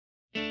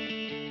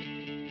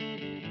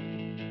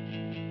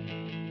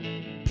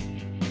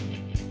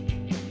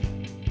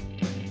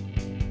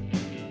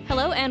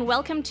Hello and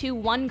welcome to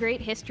One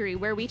Great History,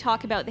 where we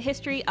talk about the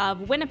history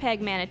of Winnipeg,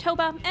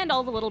 Manitoba, and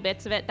all the little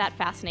bits of it that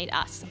fascinate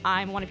us.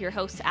 I'm one of your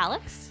hosts,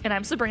 Alex. And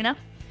I'm Sabrina.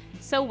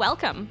 So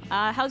welcome.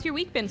 How's your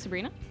week been,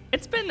 Sabrina?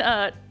 It's been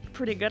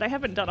pretty good. I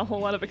haven't done a whole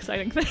lot of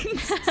exciting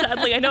things,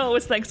 sadly. I know it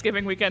was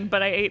Thanksgiving weekend,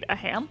 but I ate a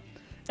ham,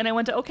 and I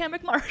went to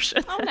Okanagan Marsh.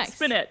 Oh, nice. That's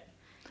been it.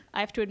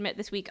 I have to admit,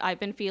 this week I've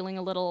been feeling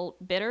a little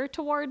bitter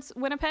towards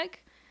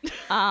Winnipeg,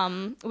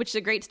 which is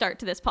a great start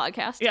to this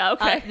podcast. Yeah,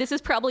 okay. This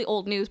is probably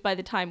old news by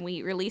the time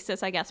we release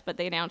this, I guess, but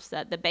they announced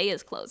that the Bay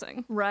is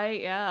closing.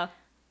 Right, yeah.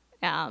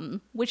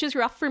 Which is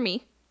rough for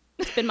me.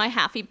 It's been my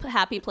happy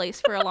place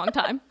for a long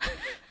time.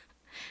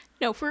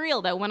 No, for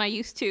real though, when I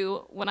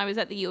was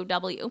at the U of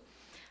W,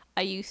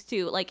 I used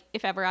to, like,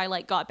 if ever I,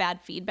 like, got bad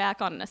feedback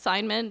on an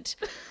assignment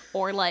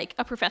or, like,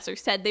 a professor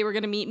said they were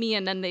going to meet me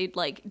and then they,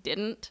 like,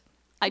 didn't,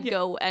 I'd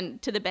go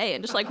to the Bay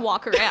and just, like,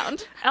 walk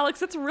around. Alex,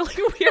 that's really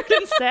weird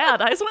and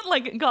sad. I just went,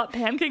 like, got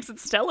pancakes at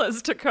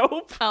Stella's to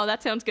cope. Oh,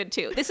 that sounds good,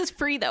 too. This is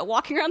free, though.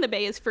 Walking around the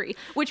Bay is free,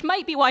 which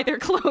might be why they're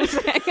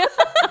closing.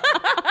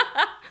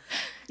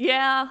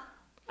 Yeah.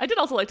 I did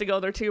also like to go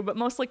there, too, but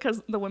mostly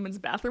because the women's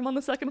bathroom on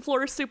the second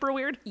floor is super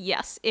weird.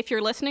 Yes, if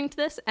you're listening to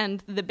this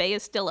and the Bay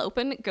is still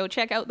open, go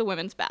check out the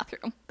women's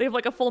bathroom. They have,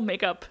 like, a full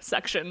makeup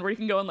section where you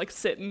can go and, like,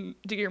 sit and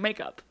do your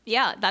makeup.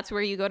 Yeah, that's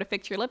where you go to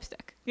fix your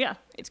lipstick. Yeah.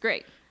 It's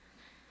great.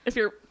 If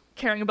you're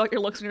caring about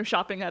your looks when you're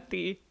shopping at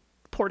the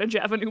Portage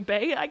Avenue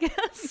Bay, I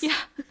guess. Yeah.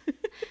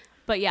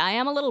 But yeah, I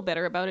am a little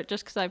bitter about it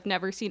just because I've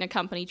never seen a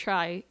company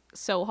try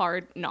so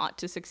hard not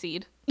to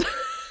succeed.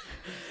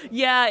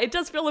 Yeah, it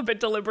does feel a bit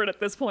deliberate at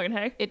this point,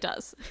 hey? It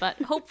does.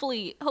 But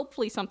hopefully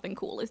something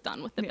cool is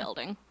done with the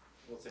building.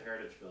 Well, it's a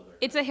heritage building.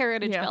 It's a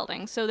heritage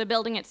building, so the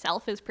building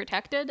itself is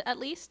protected at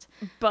least.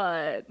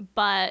 But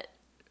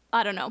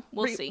I don't know.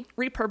 We'll see.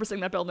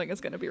 Repurposing that building is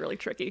going to be really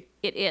tricky.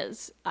 It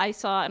is. I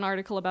saw an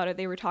article about it.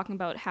 They were talking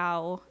about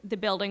how the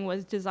building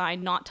was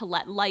designed not to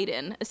let light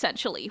in,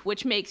 essentially,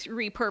 which makes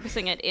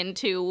repurposing it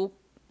into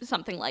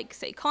something like,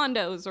 say,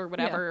 condos or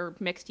whatever, or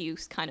mixed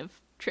use kind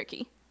of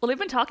tricky. Well, they've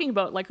been talking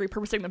about, like,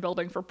 repurposing the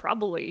building for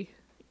probably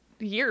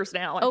years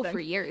now, I think. For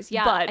years,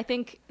 yeah. But I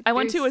think I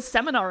went to a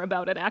seminar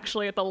about it,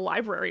 actually, at the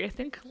library, I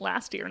think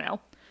last year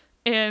now.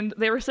 And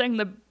they were saying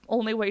the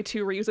only way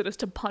to reuse it is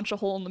to punch a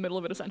hole in the middle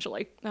of it,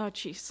 essentially. Oh,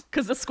 jeez.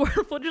 Because the square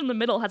footage in the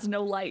middle has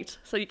no light,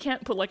 so you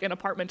can't put, like, an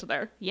apartment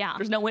there. Yeah.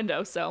 There's no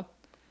window, so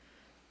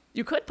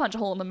you could punch a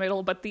hole in the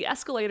middle, but the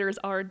escalators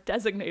are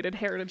designated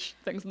heritage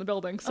things in the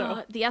building,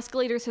 so... the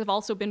escalators have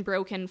also been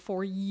broken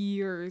for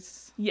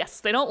years. Yes,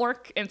 they don't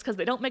work, and it's because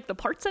they don't make the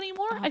parts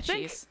anymore, I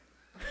think. Jeez.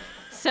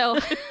 So...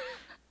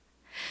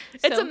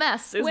 It's a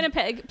mess.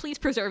 Winnipeg, please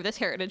preserve this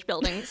heritage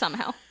building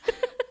somehow.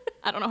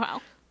 I don't know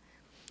how.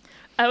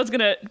 I was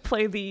gonna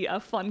play the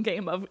fun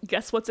game of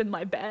guess what's in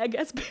my bag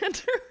as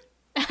banter.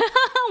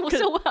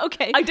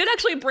 Okay. I did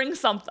actually bring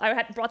something. I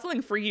had brought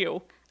something for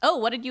you. Oh,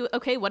 what did you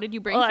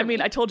bring Well, for I mean,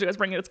 me? I told you I was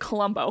bringing it. It's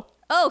Columbo.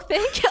 Oh,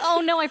 thank you.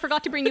 Oh, no, I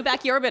forgot to bring you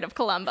back your bit of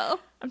Columbo.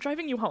 I'm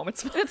driving you home.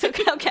 It's fine. It's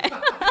okay. Okay.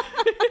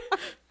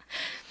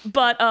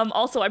 But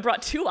also, I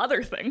brought two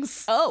other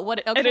things. Oh,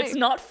 what? Okay. And it's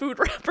not food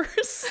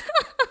wrappers,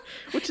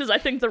 which is, I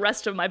think, the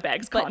rest of my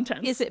bag's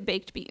contents. Is it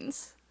baked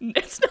beans?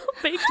 It's not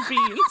baked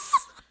beans.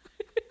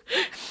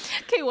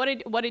 Okay, what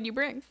did you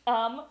bring?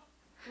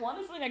 One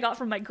is something I got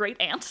from my great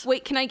aunt.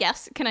 Wait, can I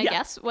guess?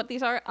 Guess what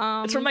these are?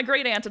 It's from my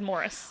great aunt in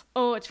Morris.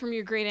 Oh, it's from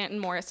your great aunt in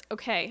Morris.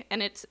 Okay,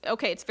 and it's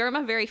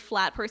very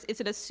flat purse. Is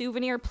it a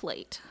souvenir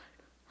plate?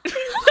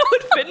 That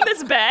would fit in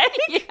this bag?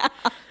 Yeah.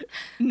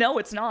 No,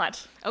 it's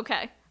not.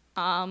 Okay.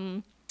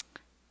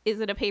 Is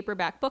it a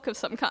paperback book of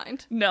some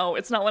kind? No,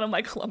 it's not one of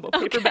my Columbo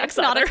paperbacks. It's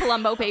not a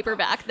Columbo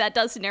paperback. That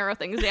does narrow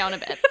things down a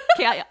bit.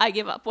 Okay, I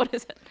give up. What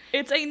is it?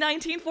 It's a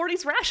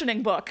 1940s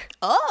rationing book.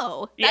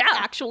 Oh, that's Yeah.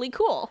 actually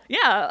cool.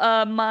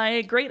 Yeah,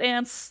 my great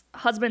aunt's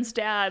husband's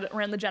dad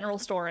ran the general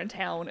store in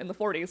town in the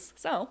 40s,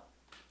 so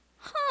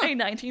a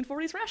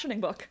 1940s rationing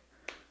book.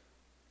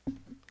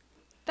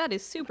 That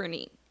is super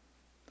neat.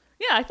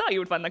 Yeah, I thought you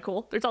would find that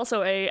cool. There's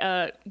also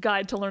a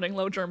guide to learning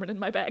Low German in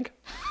my bag.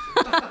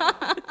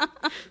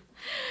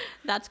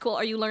 That's cool.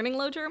 Are you learning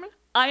Low German?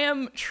 I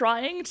am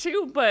trying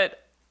to, but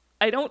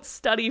I don't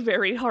study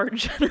very hard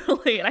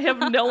generally, and I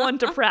have no one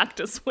to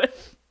practice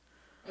with.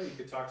 Oh, you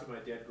could talk to my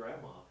dead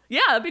grandma. Yeah,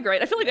 that'd be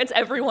great. I feel like it's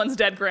everyone's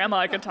dead grandma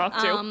I could talk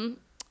to.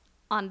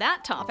 On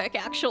that topic,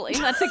 actually,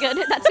 that's a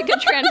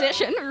good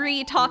transition.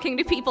 Re-talking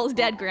to people's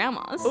dead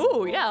grandmas.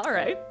 Ooh, yeah, all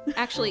right.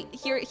 Actually,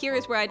 here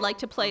is where I'd like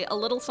to play a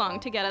little song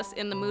to get us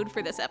in the mood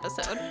for this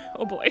episode.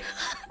 Oh boy.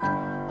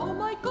 Oh,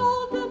 my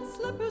golden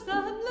slippers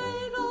and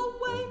laid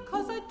away,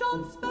 'cause I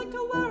don't expect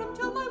to wear 'em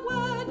till my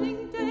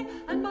wedding day.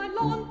 And my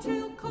long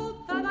tail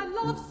coat that I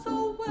love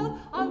so well,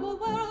 I will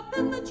wear up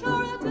in the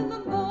chariot in the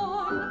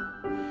morn.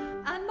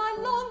 And my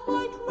long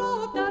white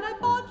robe that I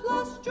bought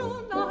last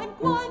June, I'm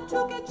going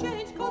to get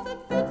changed 'cause it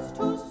fits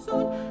too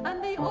soon.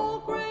 And the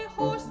old grey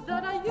horse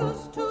that I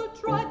used to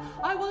drive,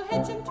 I will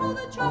hitch him to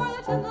the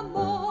chariot in the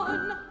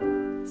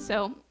morn.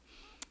 So,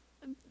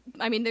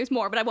 I mean, there's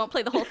more, but I won't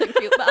play the whole thing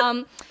for you.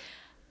 But,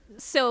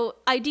 So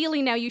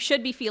ideally now you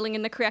should be feeling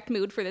in the correct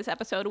mood for this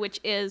episode, which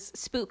is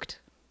spooked.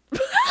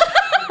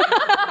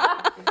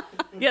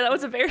 Yeah, that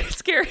was a very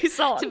scary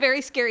song. It's a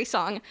very scary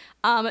song.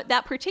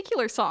 That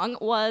particular song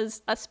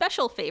was a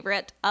special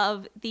favorite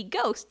of the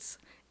ghosts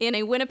in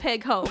a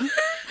Winnipeg home.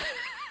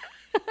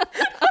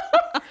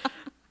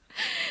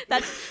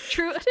 That's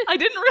true. I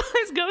didn't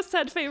realize ghosts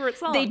had favorite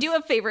songs. They do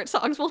have favorite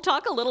songs. We'll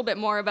talk a little bit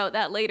more about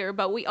that later,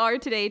 but we are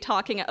today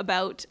talking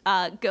about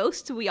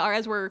ghosts. We are,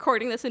 as we're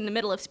recording this, in the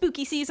middle of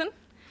spooky season.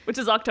 Which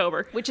is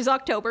October. Which is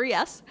October,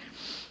 yes.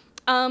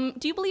 Do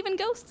you believe in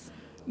ghosts?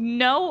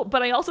 No,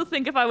 but I also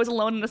think if I was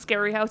alone in a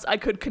scary house, I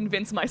could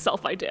convince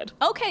myself I did.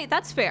 Okay,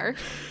 that's fair.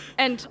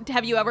 And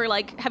have you ever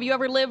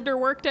lived or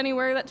worked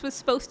anywhere that was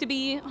supposed to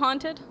be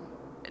haunted?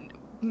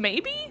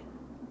 Maybe?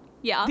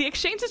 Yeah. The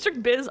Exchange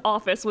District Biz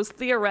office was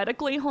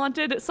theoretically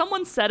haunted.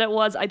 Someone said it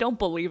was. I don't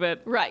believe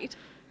it. Right.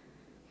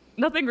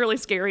 Nothing really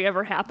scary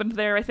ever happened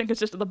there. I think it's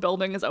just the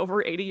building is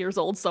over 80 years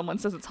old. Someone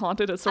says it's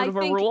haunted as sort of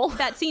a rule.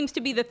 That seems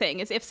to be the thing,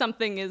 is if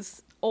something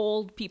is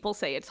old, people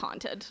say it's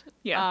haunted.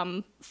 Yeah.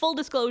 Full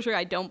disclosure,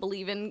 I don't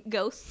believe in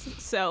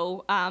ghosts.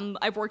 So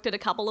I've worked at a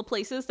couple of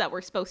places that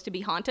were supposed to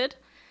be haunted.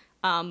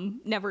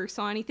 Never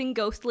saw anything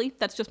ghostly.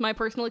 That's just my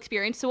personal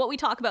experience. So what we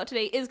talk about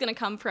today is going to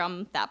come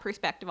from that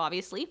perspective,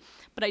 obviously.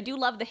 But I do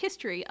love the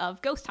history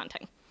of ghost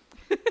hunting.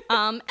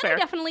 And I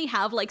definitely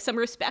have like some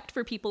respect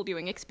for people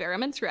doing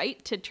experiments,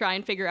 right? To try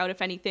and figure out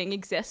if anything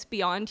exists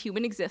beyond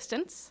human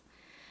existence.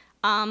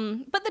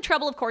 But the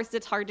trouble, of course, is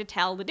it's hard to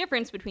tell the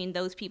difference between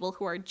those people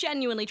who are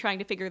genuinely trying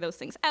to figure those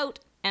things out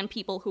and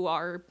people who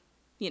are,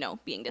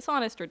 being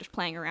dishonest or just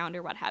playing around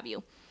or what have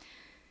you.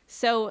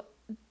 So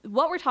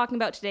what we're talking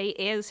about today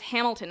is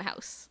Hamilton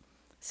House.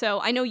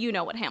 So I know you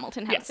know what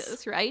Hamilton House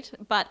is, right?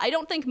 But I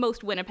don't think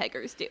most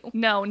Winnipeggers do.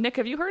 No. Nick,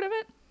 have you heard of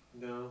it?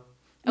 No.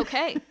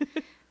 Okay.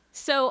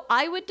 So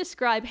I would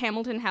describe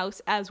Hamilton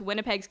House as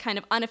Winnipeg's kind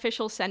of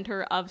unofficial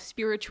center of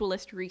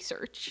spiritualist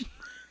research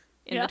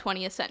in the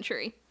 20th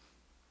century.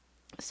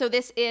 So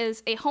this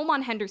is a home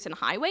on Henderson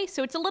Highway.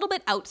 So it's a little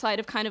bit outside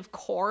of kind of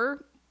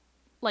core,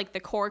 like the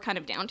core kind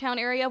of downtown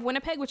area of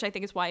Winnipeg, which I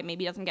think is why it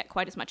maybe doesn't get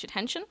quite as much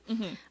attention.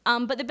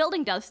 Mm-hmm. But the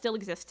building does still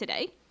exist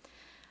today.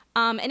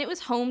 And it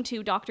was home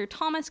to Dr.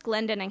 Thomas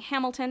Glendenning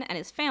Hamilton and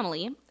his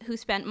family, who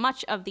spent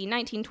much of the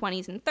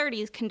 1920s and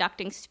 30s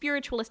conducting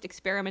spiritualist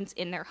experiments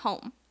in their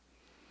home.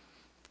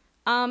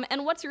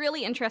 And what's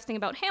really interesting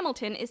about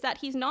Hamilton is that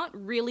he's not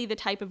really the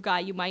type of guy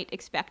you might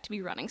expect to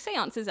be running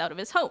seances out of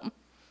his home.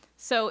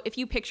 So if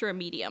you picture a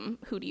medium,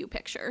 who do you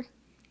picture?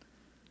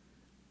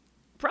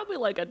 Probably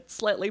like a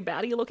slightly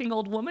batty-looking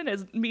old woman,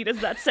 as neat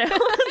as that sounds.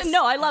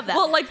 No, I love that.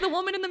 Well, like the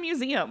woman in the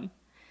museum.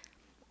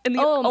 In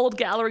the old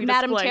gallery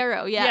Madame display.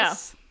 Tarot,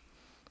 yes.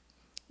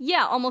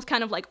 Yeah, almost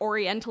kind of like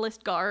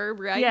Orientalist garb,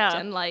 right? Yeah.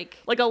 And like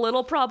a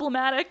little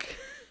problematic.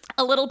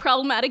 A little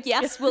problematic,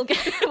 yes. We'll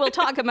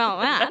talk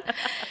about that.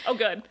 Oh,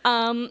 good.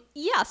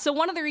 Yeah, so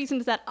one of the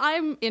reasons that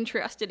I'm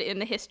interested in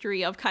the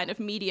history of kind of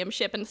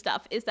mediumship and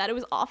stuff is that it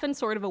was often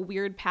sort of a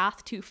weird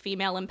path to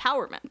female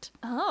empowerment.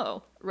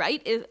 Oh.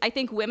 Right? I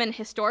think women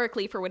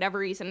historically, for whatever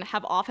reason,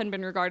 have often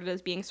been regarded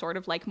as being sort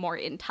of like more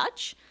in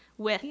touch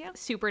with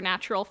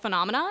supernatural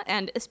phenomena,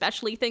 and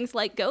especially things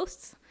like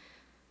ghosts.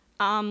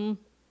 And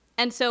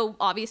so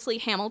obviously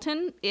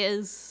Hamilton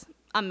is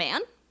a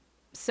man.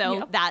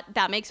 So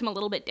that makes him a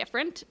little bit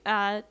different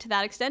to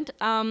that extent.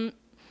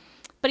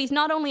 But he's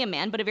not only a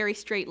man, but a very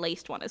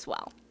straight-laced one as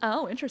well.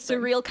 Oh, interesting. So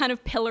a real kind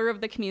of pillar of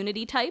the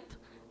community type.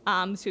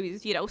 So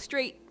he's,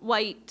 straight,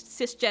 white,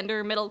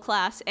 cisgender,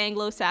 middle-class,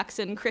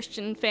 Anglo-Saxon,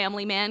 Christian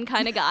family man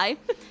kind of guy.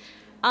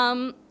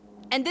 And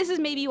this is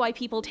maybe why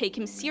people take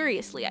him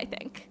seriously, I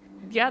think.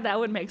 Yeah, that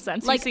would make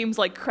sense. He seems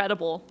like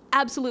credible.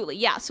 Absolutely,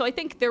 yeah. So I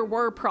think there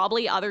were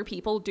probably other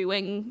people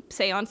doing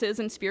seances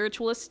and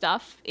spiritualist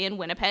stuff in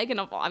Winnipeg, and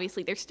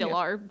obviously there still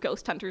are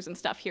ghost hunters and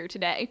stuff here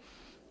today.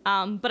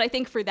 But I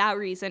think for that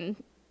reason,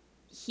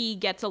 he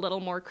gets a little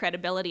more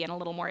credibility and a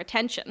little more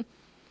attention.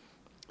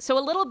 So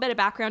a little bit of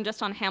background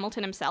just on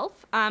Hamilton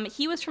himself.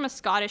 He was from a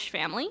Scottish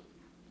family.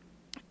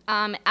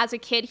 As a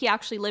kid, he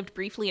actually lived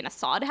briefly in a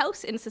sod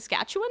house in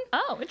Saskatchewan.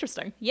 Oh,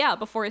 interesting. Yeah,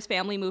 before his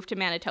family moved to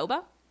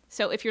Manitoba.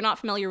 So if you're not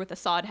familiar with a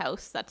sod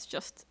house, that's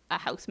just a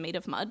house made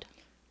of mud.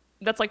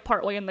 That's like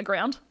partly in the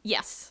ground?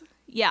 Yes.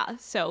 Yeah.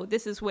 So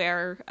this is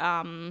where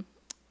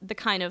the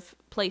kind of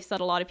place that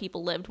a lot of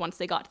people lived once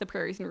they got to the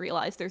prairies and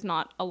realized there's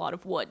not a lot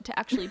of wood to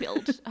actually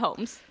build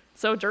homes.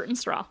 So dirt and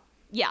straw.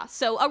 Yeah.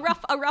 So a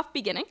rough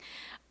beginning.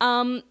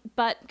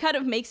 But kind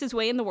of makes his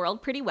way in the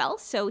world pretty well.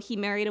 So he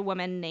married a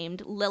woman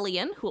named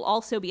Lillian, who will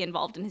also be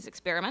involved in his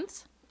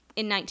experiments.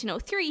 In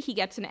 1903, he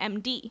gets an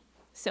MD.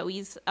 So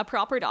he's a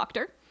proper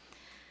doctor.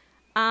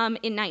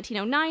 In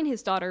 1909,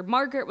 his daughter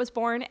Margaret was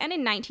born, and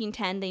in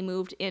 1910, they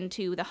moved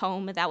into the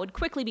home that would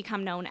quickly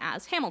become known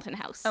as Hamilton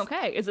House.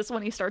 Okay, is this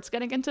when he starts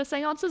getting into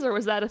seances, or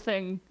was that a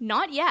thing?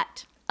 Not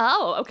yet.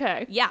 Oh,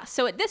 okay. Yeah,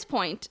 so at this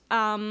point,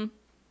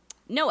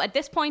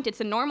 it's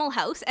a normal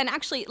house, and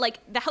actually, like,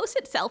 the house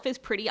itself is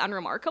pretty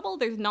unremarkable.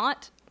 There's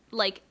not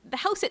like, the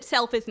house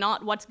itself is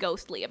not what's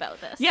ghostly about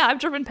this. Yeah, I've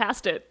driven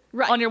past it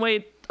Right.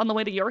 on the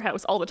way to your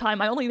house all the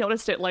time. I only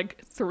noticed it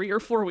like 3 or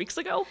 4 weeks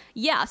ago.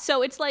 Yeah,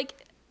 so it's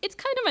like, it's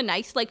kind of a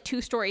nice, like,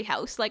 2-story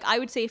house. Like, I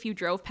would say if you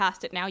drove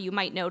past it now, you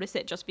might notice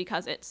it just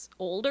because it's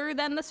older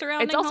than the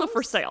surrounding It's also homes.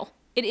 for sale.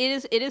 It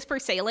is for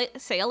sale.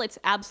 It's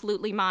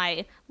absolutely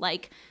my,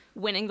 like,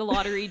 winning the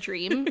lottery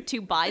dream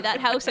to buy that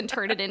house and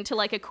turn it into,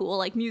 like, a cool,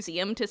 like,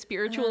 museum to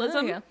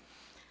spiritualism.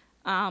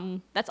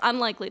 That's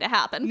unlikely to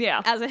happen.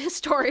 Yeah. As a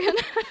historian.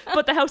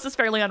 But the house is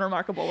fairly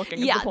unremarkable looking.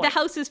 is Yeah, the point. the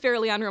house is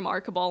fairly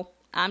unremarkable.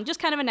 Just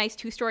kind of a nice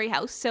 2-story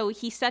house. So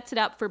he sets it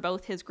up for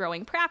both his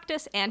growing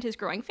practice and his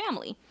growing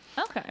family.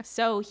 Okay.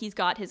 So he's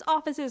got his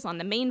offices on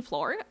the main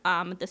floor,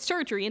 the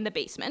surgery in the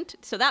basement.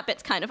 So that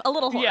bit's kind of a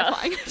little Yeah.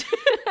 horrifying.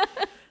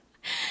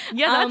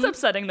 Yeah, that's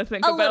upsetting to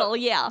think a about. little,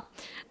 yeah.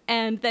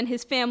 And then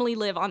his family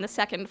live on the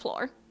 2nd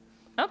floor.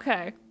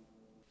 Okay.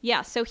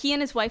 Yeah, so he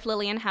and his wife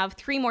Lillian have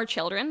 3 more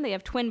children. They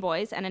have twin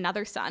boys and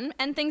another son,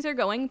 and things are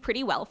going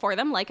pretty well for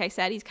them. Like I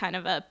said, he's kind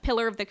of a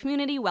pillar of the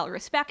community, well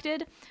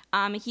respected.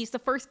 He's the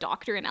first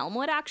doctor in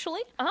Elmwood,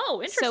 actually. Oh,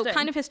 interesting. So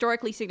kind of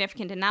historically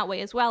significant in that way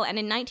as well. And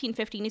in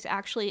 1915, he's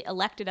actually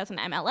elected as an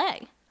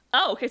MLA.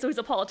 Oh, okay, so he's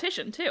a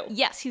politician too.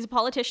 Yes, he's a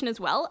politician as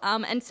well.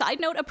 And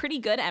side note, a pretty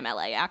good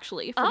MLA,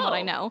 actually, from what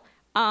I Oh. know.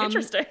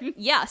 Interesting.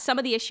 Yeah, some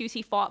of the issues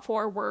he fought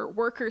for were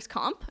workers'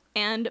 comp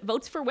and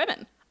votes for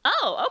women.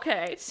 Oh,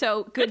 okay.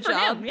 So good for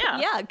job. him,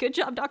 yeah. Good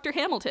job, Dr.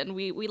 Hamilton.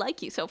 We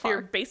like you so far.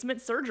 Your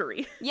basement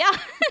surgery. Yeah.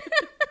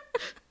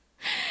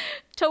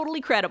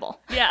 Totally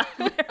credible. Yeah,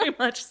 very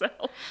much so.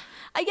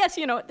 I guess,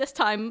 at this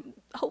time,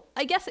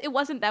 I guess it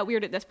wasn't that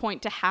weird at this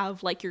point to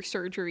have, like, your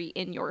surgery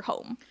in your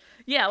home.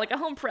 Yeah, like a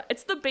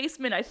it's the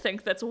basement, I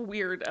think, that's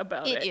weird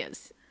about it. It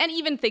is. And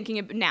even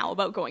thinking now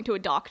about going to a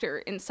doctor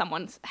in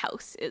someone's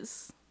house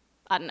is,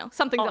 I don't know,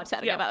 something's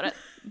upsetting yeah. about it.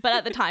 But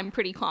at the time,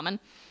 pretty common.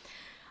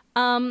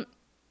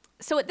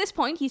 So at this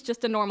point, he's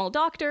just a normal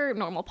doctor,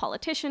 normal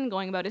politician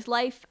going about his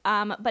life.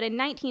 But in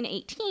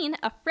 1918,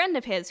 a friend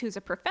of his who's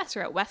a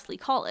professor at Wesley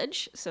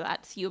College, so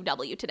that's U of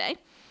W today,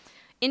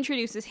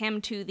 introduces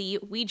him to the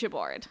Ouija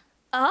board.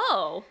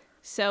 Oh.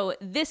 So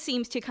this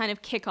seems to kind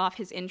of kick off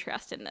his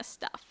interest in this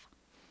stuff.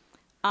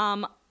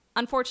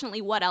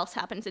 Unfortunately, what else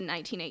happens in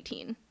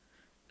 1918?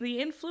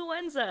 The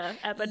influenza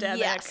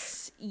epidemic.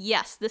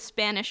 Yes, the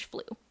Spanish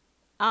flu,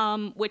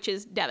 which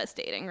is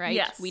devastating, right?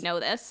 Yes. We know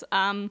this.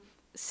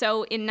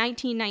 So in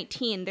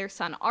 1919, their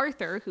son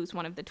Arthur, who's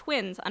one of the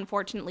twins,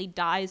 unfortunately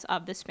dies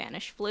of the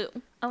Spanish flu.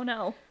 Oh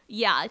no.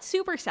 Yeah, it's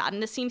super sad,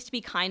 and this seems to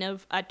be kind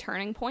of a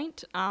turning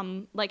point.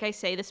 Like I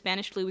say, the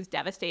Spanish flu was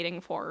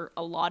devastating for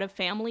a lot of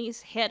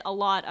families, hit a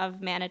lot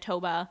of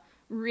Manitoba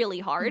really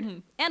hard,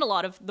 and a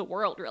lot of the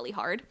world really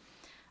hard.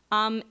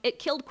 It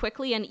killed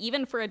quickly, and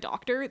even for a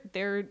doctor,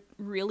 there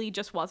really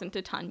just wasn't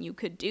a ton you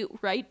could do,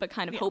 right? But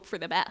kind of hope for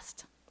the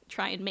best.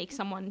 Try and make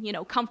someone,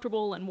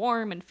 comfortable and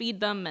warm and feed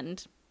them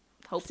and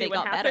hope See they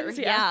what got happens,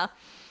 better. yeah.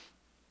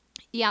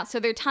 Yeah, so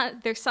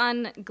their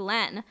son,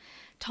 Glenn,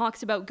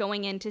 talks about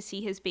going in to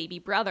see his baby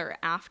brother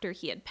after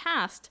he had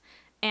passed,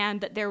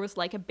 and that there was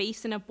like a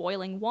basin of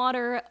boiling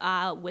water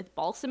with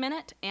balsam in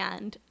it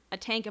and a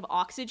tank of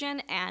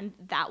oxygen, and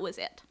that was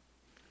it.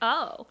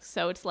 Oh.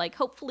 So it's like,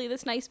 hopefully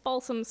this nice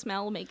balsam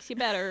smell makes you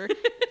better.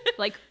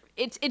 Like,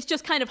 it's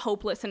just kind of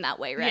hopeless in that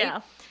way, right?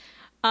 Yeah.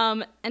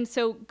 And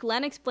so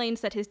Glenn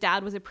explains that his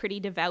dad was a pretty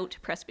devout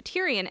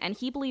Presbyterian, and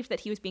he believed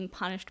that he was being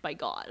punished by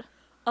God.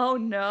 Oh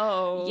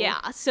no.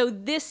 Yeah, so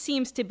this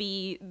seems to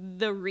be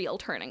the real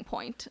turning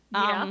point.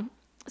 Yeah.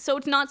 So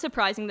it's not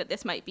surprising that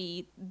this might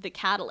be the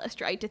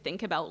catalyst, right? To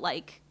think about,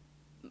 like,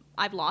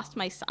 I've lost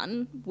my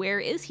son. Where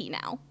is he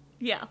now?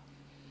 Yeah.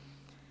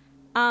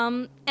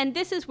 And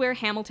this is where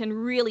Hamilton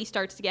really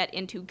starts to get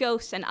into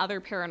ghosts and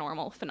other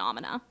paranormal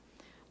phenomena.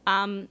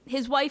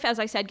 His wife, as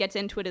I said, gets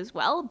into it as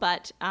well,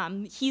 but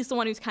he's the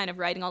one who's kind of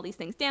writing all these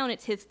things down.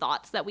 It's his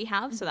thoughts that we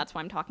have, so that's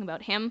why I'm talking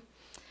about him.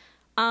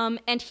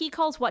 And he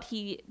calls what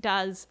he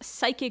does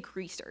psychic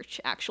research,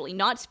 actually,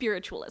 not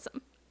spiritualism.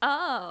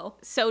 Oh.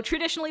 So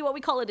traditionally what we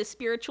call it is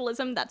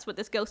spiritualism. That's what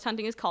this ghost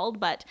hunting is called.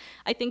 But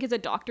I think as a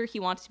doctor, he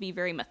wants to be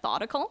very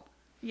methodical,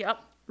 Yep.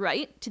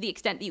 right? To the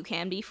extent that you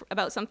can be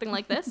about something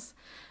like this.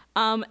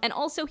 And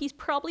also he's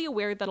probably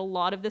aware that a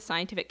lot of the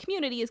scientific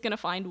community is going to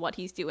find what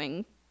he's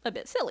doing a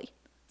bit silly.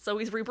 So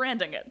he's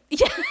rebranding it.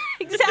 Yeah,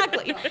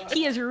 exactly.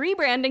 He is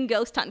rebranding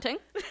ghost hunting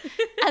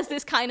as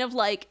this kind of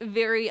like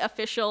very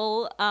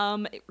official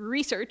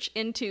research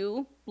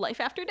into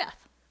life after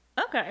death.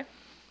 Okay.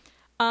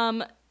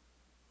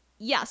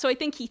 Yeah, so I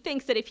think he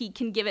thinks that if he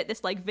can give it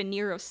this like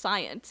veneer of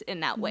science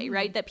in that way,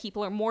 right, that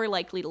people are more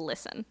likely to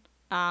listen.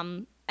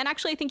 And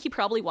actually, I think he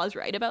probably was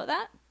right about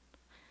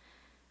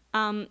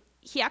that.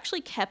 He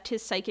actually kept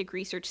his psychic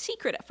research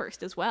secret at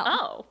first as well.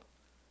 Oh.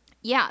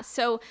 Yeah,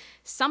 so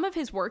some of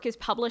his work is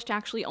published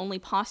actually only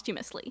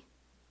posthumously,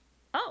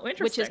 Oh,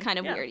 interesting. which is kind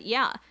of weird.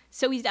 Yeah,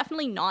 so he's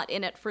definitely not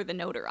in it for the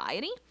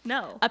notoriety.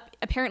 No.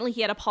 Apparently,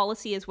 he had a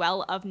policy as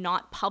well of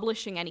not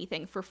publishing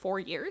anything for 4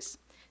 years.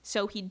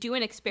 So he'd do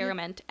an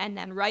experiment and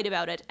then write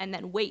about it and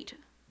then wait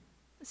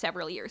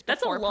several years.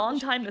 That's a before long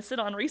publishing. time to sit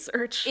on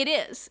research. It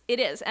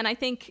is. And I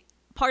think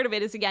part of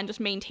it is, again, just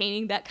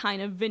maintaining that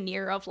kind of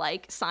veneer of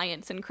like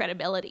science and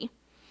credibility.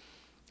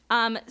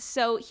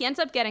 So he ends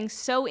up getting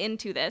so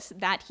into this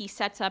that he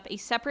sets up a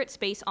separate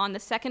space on the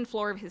second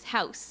floor of his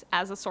house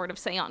as a sort of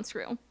seance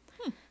room.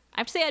 I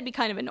have to say I'd be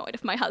kind of annoyed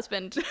if my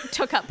husband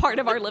took up part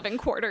of our living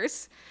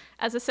quarters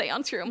as a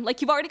seance room.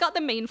 Like, you've already got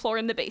the main floor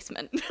in the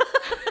basement.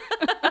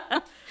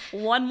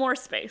 One more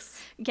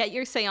space. Get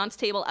your seance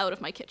table out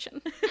of my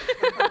kitchen.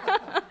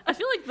 I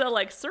feel like the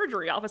like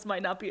surgery office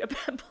might not be a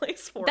bad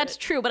place for That's it.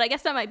 true, but I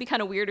guess that might be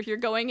kind of weird if you're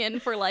going in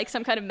for like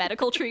some kind of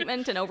medical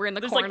treatment and over in the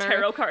There's corner. like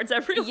tarot cards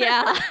everywhere.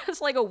 Yeah, it's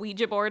like a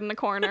Ouija board in the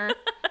corner.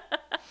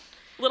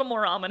 A little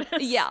more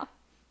ominous. Yeah.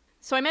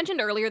 So I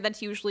mentioned earlier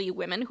that's usually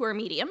women who are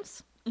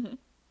mediums. Mm-hmm.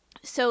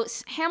 So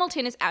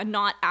Hamilton is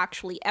not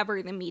actually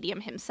ever the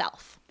medium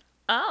himself.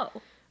 Oh.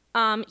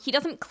 He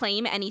doesn't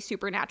claim any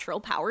supernatural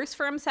powers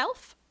for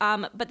himself,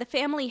 but the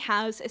family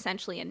has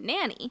essentially a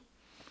nanny.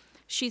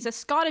 She's a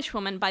Scottish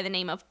woman by the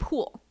name of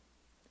Poole.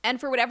 And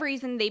for whatever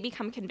reason, they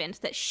become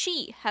convinced that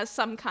she has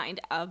some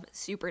kind of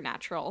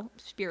supernatural,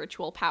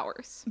 spiritual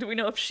powers. Do we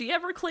know if she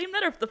ever claimed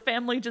that, or if the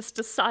family just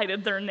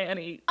decided their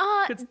nanny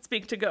could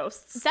speak to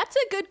ghosts? That's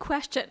a good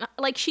question.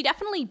 Like, she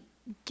definitely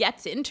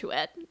gets into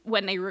it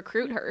when they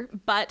recruit her,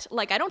 but,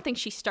 like, I don't think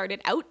she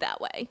started out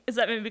that way. Is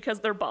that maybe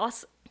because their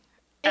boss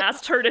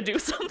asked her to do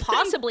something?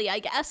 Possibly, I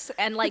guess.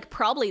 And, like,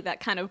 probably that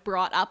kind of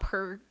brought up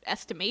her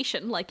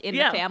estimation, like, in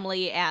the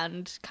family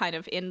and kind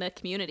of in the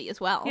community as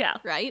well. Yeah.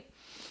 Right?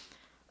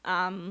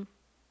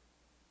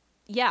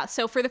 Yeah,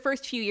 so for the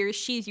first few years,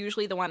 she's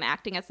usually the one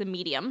acting as the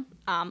medium.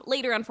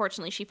 Later,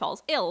 unfortunately, she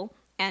falls ill,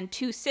 and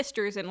two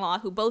sisters-in-law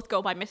who both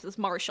go by Mrs.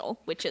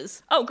 Marshall, which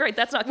is... Oh, great.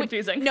 That's not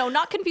confusing. No,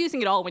 not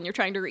confusing at all when you're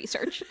trying to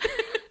research.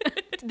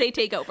 They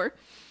take over.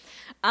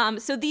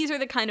 So these are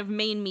the kind of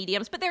main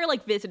mediums, but they're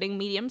like visiting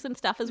mediums and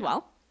stuff as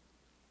well.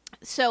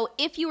 So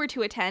if you were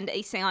to attend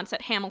a seance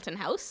at Hamilton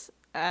House,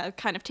 a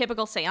kind of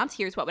typical seance,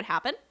 here's what would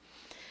happen.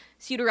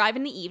 So you'd arrive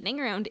in the evening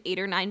around 8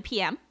 or 9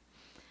 p.m.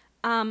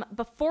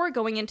 Before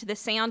going into the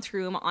seance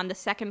room on the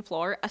second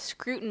floor, a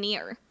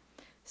scrutineer,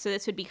 so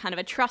this would be kind of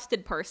a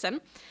trusted person,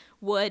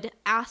 would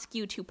ask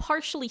you to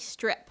partially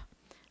strip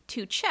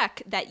to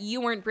check that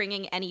you weren't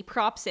bringing any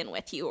props in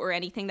with you or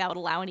anything that would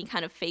allow any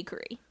kind of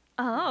fakery.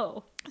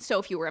 Oh. So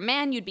if you were a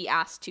man, you'd be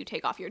asked to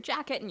take off your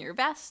jacket and your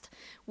vest.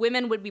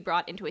 Women would be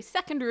brought into a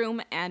second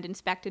room and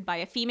inspected by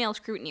a female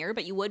scrutineer,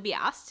 but you would be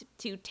asked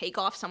to take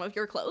off some of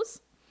your clothes.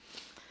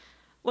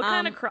 What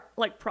kind of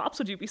props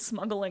would you be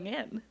smuggling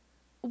in?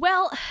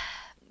 Well,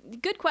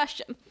 good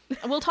question.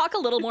 We'll talk a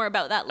little more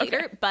about that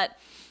later, Okay. but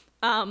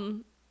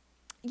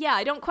yeah,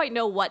 I don't quite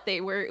know what they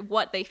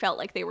felt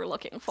like they were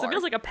looking for. So it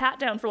feels like a pat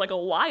down for like a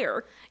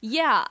wire.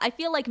 Yeah, I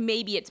feel like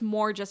maybe it's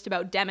more just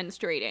about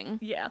demonstrating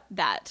Yeah.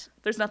 that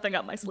There's nothing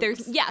up my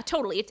sleeves.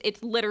 totally.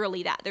 It's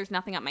literally that. There's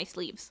nothing up my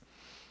sleeves.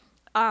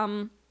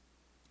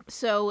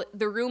 So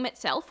the room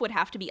itself would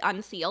have to be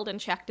unsealed and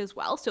checked as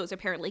well. So it's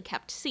apparently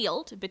kept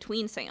sealed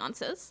between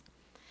seances.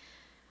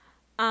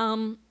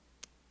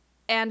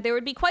 And there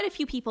would be quite a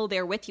few people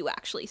there with you,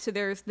 actually. So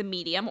there's the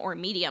medium or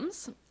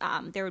mediums.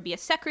 There would be a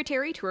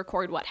secretary to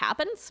record what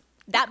happens.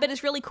 That bit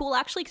is really cool,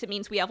 actually, because it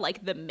means we have,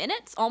 like, the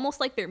minutes,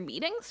 almost like they're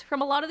meetings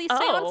from a lot of these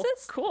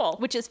seances. Cool.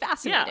 Which is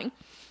fascinating.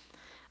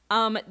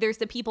 There's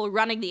the people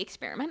running the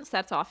experiments.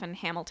 That's often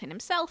Hamilton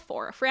himself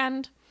or a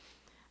friend.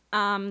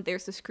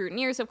 There's the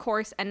scrutineers, of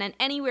course, and then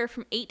anywhere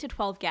from 8 to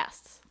 12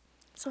 guests.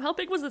 So how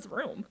big was this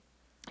room?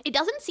 It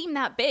doesn't seem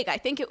that big. I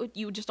think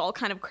you just all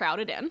kind of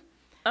crowded in.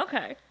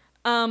 Okay.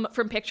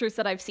 From pictures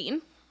that I've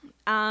seen.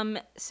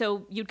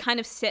 So you'd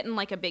kind of sit in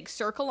like a big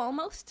circle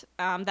almost,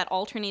 that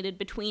alternated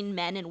between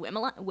men and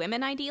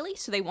women ideally.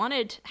 So they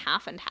wanted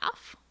half and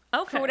half.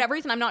 Okay. For whatever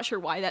reason, I'm not sure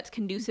why that's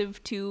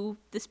conducive to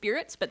the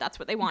spirits, but that's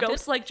what they wanted.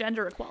 Ghosts like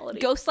gender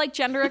equality. Ghosts like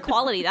gender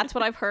equality. That's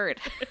what I've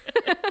heard.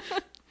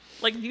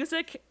 Like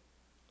music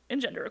and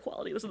gender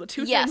equality. Those are the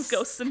two Yes. things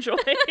ghosts enjoy.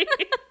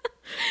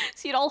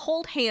 So you'd all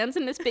hold hands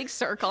in this big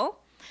circle.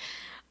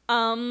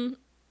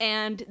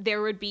 And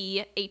there would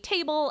be a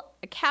table,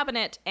 a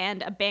cabinet,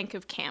 and a bank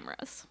of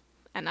cameras.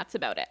 And that's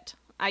about it.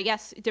 I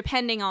guess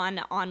depending on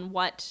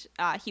what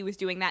he was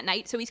doing that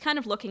night. So he's kind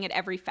of looking at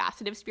every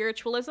facet of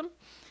spiritualism.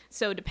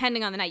 So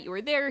depending on the night you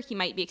were there, he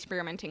might be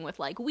experimenting with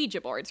like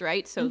Ouija boards,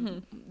 right?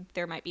 So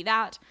there might be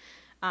that.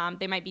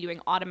 They might be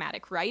doing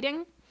automatic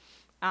writing.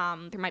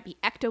 There might be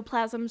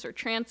ectoplasms or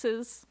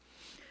trances.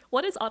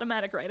 What is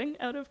automatic writing,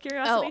 out of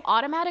curiosity? Oh,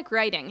 automatic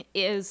writing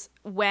is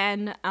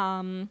when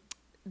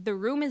the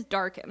room is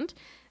darkened,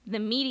 the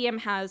medium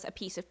has a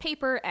piece of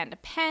paper and a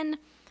pen,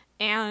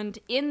 and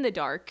in the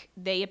dark,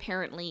 they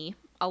apparently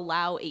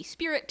allow a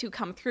spirit to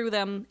come through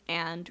them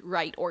and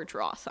write or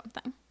draw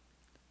something.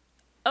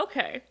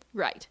 Okay.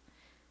 Right.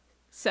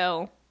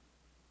 So,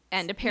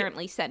 and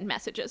apparently send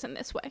messages in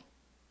this way.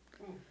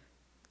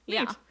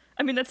 Yeah. Neat.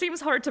 I mean, that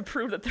seems hard to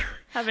prove that they're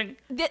having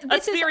a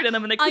This is- spirit in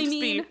them and they could I just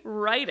mean, be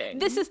writing.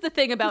 This is the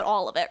thing about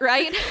all of it,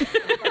 right?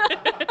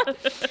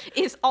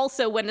 is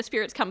also when the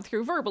spirits come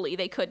through verbally,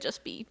 they could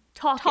just be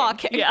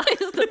talking Yeah.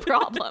 is the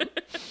problem.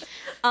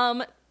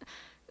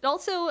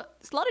 Also,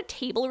 there's a lot of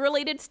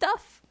table-related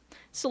stuff.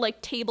 So,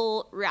 like,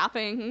 table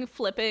wrapping,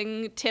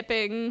 flipping,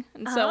 tipping,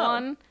 and so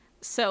on.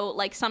 So,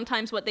 like,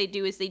 sometimes what they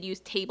do is they'd use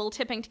table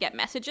tipping to get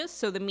messages.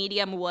 So the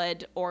medium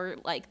would, or,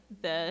 like,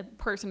 the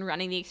person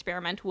running the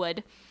experiment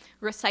would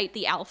recite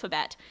the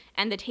alphabet,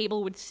 and the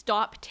table would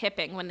stop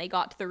tipping when they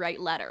got to the right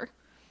letter.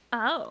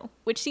 Oh.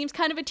 Which seems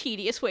kind of a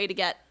tedious way to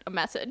get a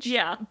message.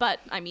 Yeah. But,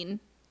 I mean,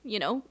 you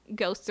know,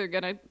 ghosts are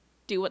gonna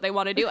do what they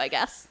want to do, I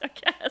guess. I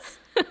guess.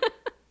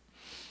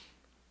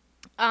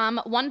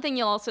 One thing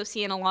you'll also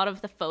see in a lot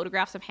of the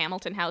photographs of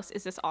Hamilton House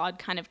is this odd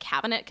kind of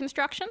cabinet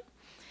construction.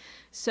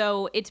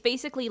 So it's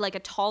basically like a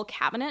tall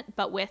cabinet,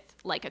 but with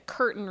like a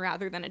curtain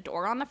rather than a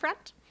door on the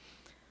front.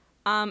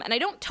 And I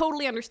don't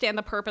totally understand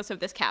the purpose of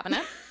this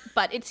cabinet,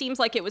 but it seems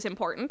like it was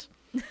important.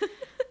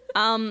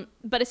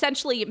 But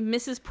essentially,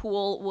 Mrs.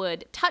 Poole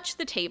would touch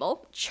the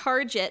table,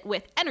 charge it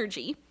with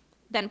energy,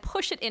 then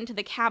push it into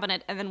the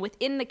cabinet, and then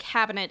within the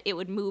cabinet, it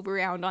would move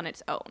around on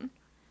its own.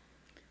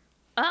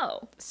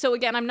 Oh. So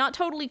again, I'm not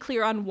totally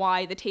clear on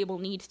why the table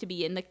needs to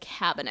be in the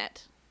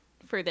cabinet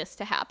for this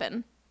to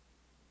happen.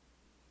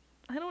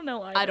 I don't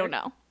know either. I don't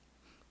know.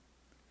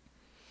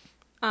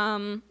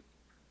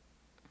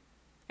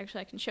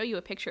 Actually, I can show you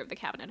a picture of the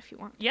cabinet if you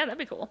want. Yeah, that'd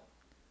be cool.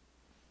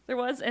 There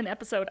was an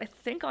episode, I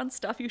think, on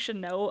Stuff You Should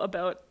Know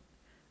about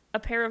a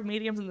pair of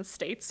mediums in the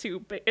States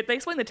who, they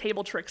explain the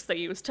table tricks they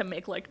use to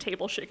make, like,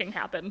 table shaking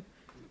happen.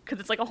 Because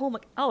it's like a whole,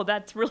 like, oh,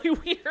 that's really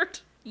weird.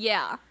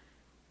 Yeah.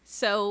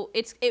 So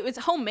it was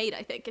homemade,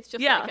 I think. It's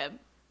just Yeah. like a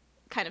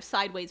kind of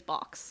sideways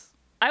box.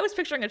 I was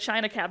picturing a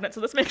china cabinet, so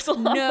this makes a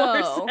lot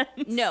more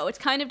sense. No, it's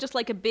kind of just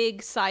like a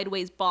big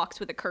sideways box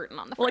with a curtain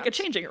on the Well, front. like a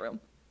changing room.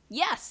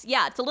 Yes,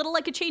 yeah, it's a little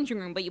like a changing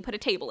room, but you put a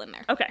table in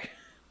there. Okay.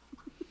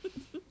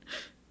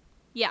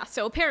 Yeah,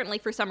 so apparently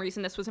for some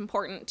reason this was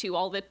important to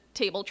all the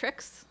table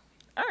tricks.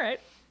 All right.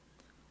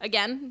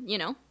 Again, you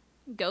know,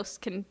 ghosts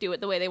can do it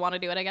the way they want to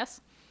do it, I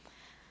guess.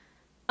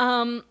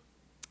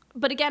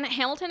 But again,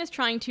 Hamilton is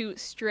trying to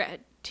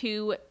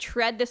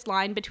tread this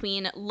line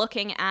between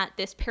looking at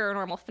this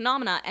paranormal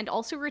phenomena and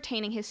also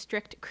retaining his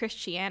strict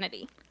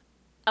Christianity.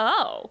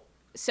 Oh.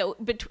 So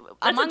That's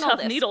among a all tough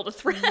this, needle to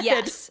thread.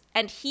 yes,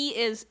 and he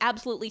is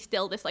absolutely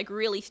still this like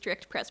really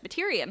strict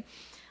Presbyterian,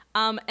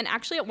 and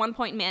actually at one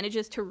point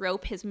manages to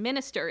rope his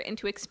minister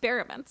into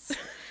experiments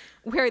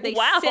where they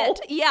Wow.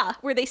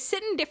 where they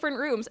sit in different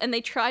rooms and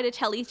they try to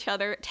tell each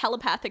other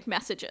telepathic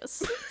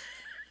messages.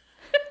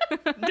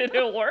 Did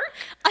it work?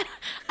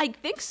 I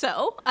think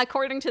so,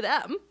 according to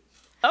them.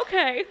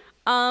 Okay.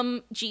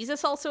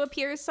 Jesus also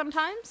appears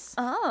sometimes,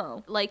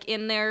 Oh. like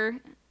in their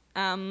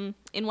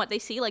in what they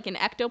see, like in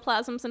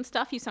ectoplasms and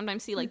stuff. You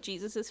sometimes see like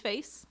Jesus's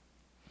face.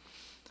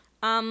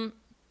 And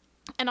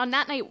on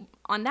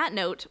that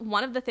note,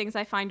 one of the things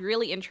I find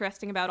really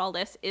interesting about all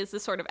this is the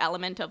sort of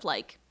element of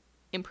like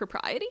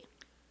impropriety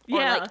or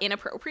Yeah. like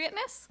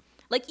inappropriateness.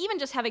 Like even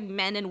just having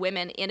men and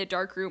women in a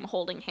dark room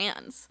holding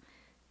hands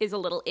is a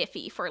little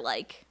iffy for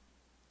like,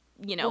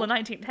 you know, Well, the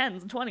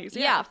 1910s and 20s.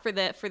 yeah, for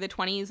the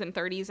 20s and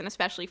 30s, and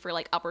especially for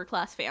like upper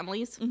class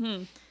families.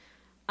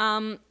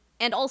 Mm-hmm.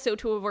 And also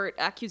to avert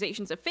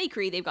accusations of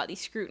fakery, they've got these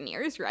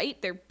scrutineers, right?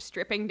 They're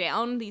stripping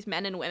down these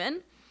men and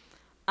women.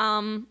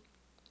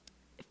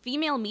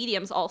 Female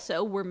mediums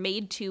also were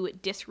made to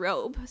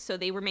disrobe, so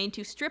they were made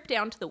to strip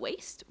down to the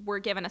waist, were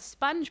given a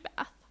sponge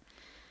bath,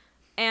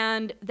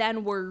 and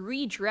then were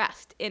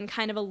redressed in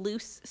kind of a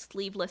loose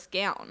sleeveless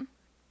gown.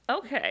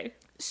 Okay.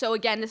 So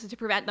again, this is to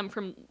prevent them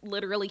from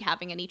literally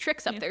having any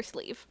tricks up their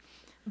sleeve.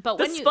 But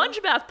The when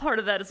sponge bath part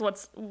of that is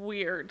what's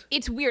weird.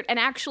 it's weird. And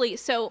actually,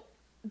 so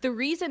the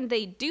reason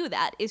they do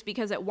that is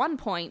because at one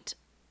point,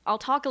 I'll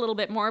talk a little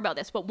bit more about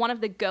this, but one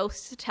of the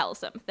ghosts tells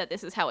them that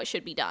this is how it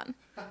should be done.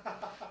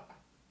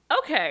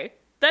 Okay.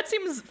 That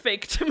seems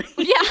fake to me.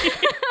 Yeah.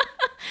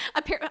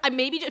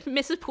 Maybe just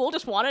Mrs. Poole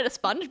just wanted a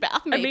sponge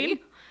bath, maybe. mean,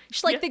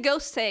 She's like, yeah. the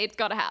ghosts say it's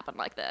got to happen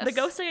like this. The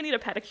ghosts say I need a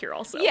pedicure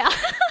also. Yeah.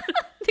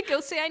 The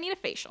ghosts say I need a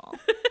facial.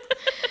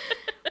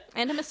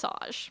 And a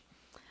massage.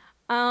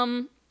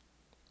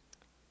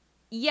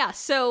 Yeah,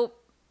 so,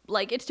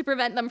 like, it's to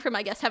prevent them from,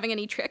 I guess, having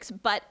any tricks,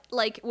 but,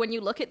 like, when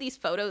you look at these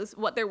photos,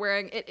 what they're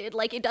wearing,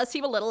 it does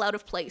seem a little out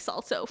of place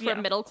also for Yeah.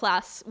 a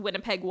middle-class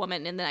Winnipeg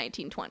woman in the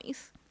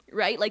 1920s,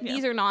 right? Like,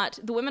 these are not,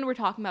 the women we're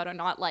talking about are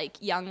not, like,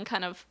 young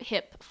kind of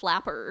hip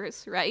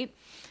flappers, right?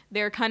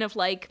 They're kind of,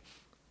 like,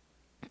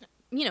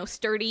 you know,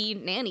 sturdy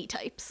nanny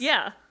types.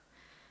 Yeah.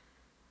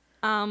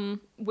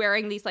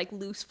 Wearing these, like,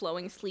 loose,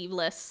 flowing,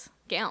 sleeveless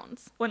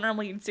gowns. When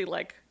normally you'd see,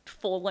 like,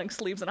 full-length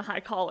sleeves and a high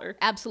collar.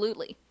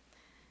 Absolutely.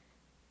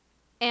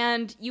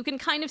 And you can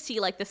kind of see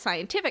like the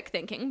scientific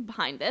thinking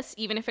behind this,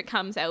 even if it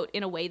comes out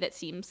in a way that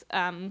seems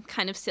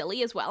kind of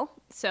silly as well.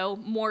 So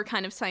more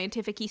kind of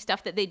scientific-y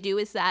stuff that they do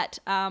is that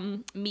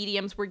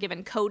mediums were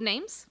given code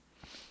names.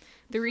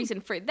 The reason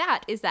for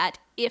that is that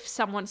if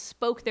someone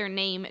spoke their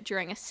name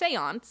during a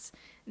seance,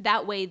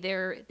 that way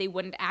they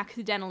wouldn't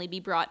accidentally be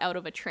brought out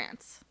of a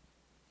trance.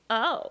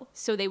 Oh.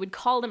 So they would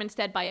call them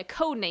instead by a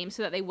code name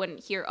so that they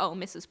wouldn't hear, oh,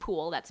 Mrs.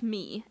 Poole, that's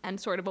me,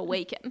 and sort of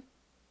awaken.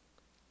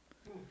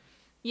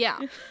 Yeah.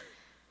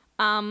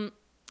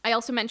 I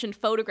also mentioned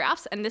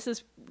photographs, and this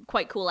is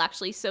quite cool,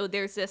 actually. So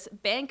there's this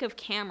bank of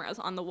cameras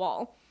on the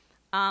wall.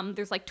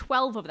 There's like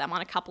 12 of them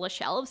on a couple of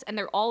shelves, and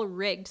they're all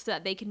rigged so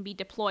that they can be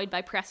deployed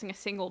by pressing a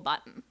single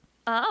button.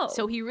 Oh.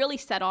 So he really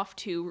set off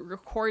to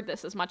record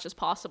this as much as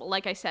possible.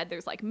 Like I said,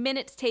 there's like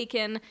minutes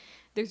taken.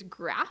 There's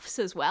graphs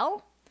as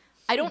well.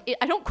 I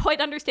don't quite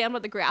understand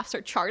what the graphs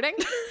are charting,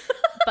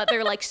 but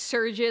they're like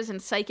surges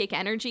and psychic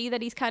energy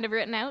that he's kind of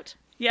written out.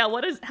 Yeah,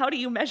 how do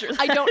you measure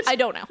that?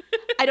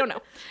 I don't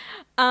know.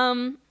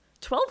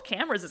 12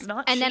 cameras is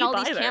not And cheap then all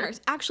these either. cameras.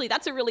 Actually,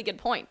 that's a really good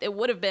point. It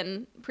would have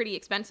been pretty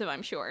expensive,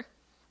 I'm sure.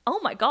 Oh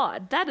my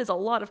god, that is a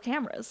lot of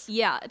cameras.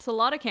 Yeah, it's a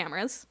lot of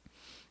cameras.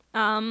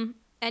 And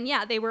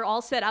yeah, they were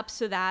all set up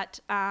so that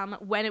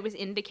when it was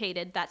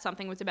indicated that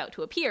something was about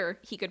to appear,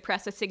 he could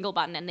press a single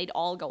button and they'd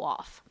all go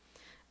off.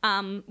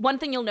 One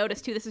thing you'll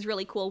notice too, this is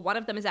really cool, one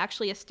of them is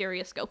actually a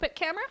stereoscopic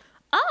camera.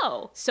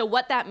 Oh. So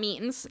what that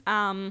means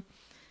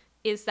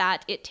is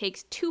that it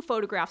takes two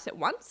photographs at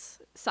once,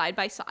 side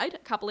by side, a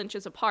couple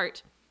inches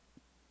apart.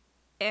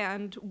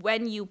 And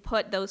when you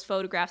put those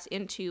photographs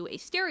into a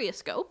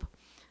stereoscope,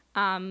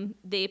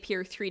 they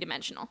appear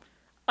three-dimensional.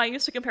 I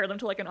used to compare them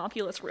to like an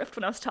Oculus Rift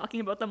when I was talking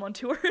about them on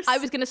tours. I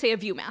was going to say a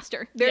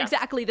Viewmaster. They're Yeah.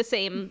 exactly the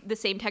same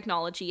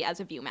technology as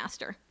a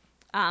Viewmaster.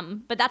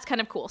 But that's kind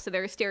of cool. So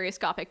there are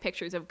stereoscopic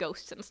pictures of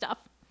ghosts and stuff.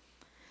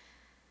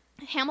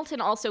 Hamilton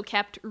also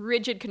kept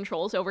rigid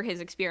controls over his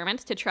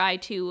experiments to try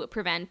to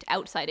prevent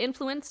outside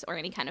influence or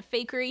any kind of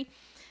fakery.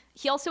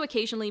 He also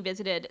occasionally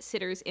visited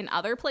sitters in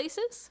other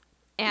places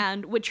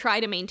and would try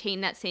to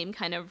maintain that same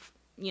kind of,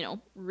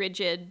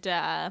 rigid,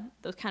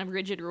 those kind of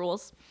rigid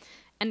rules.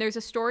 And there's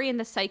a story in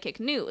the Psychic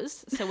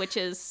News, which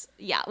is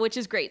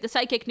great. The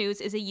Psychic News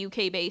is a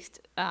UK-based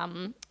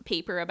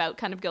paper about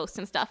kind of ghosts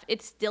and stuff.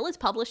 It still is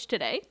published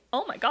today.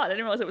 Oh my god, I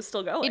didn't realize it was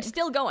still going. It's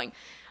still going.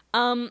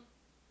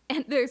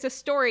 And there's a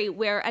story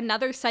where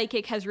another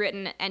psychic has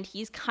written, and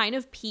he's kind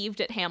of peeved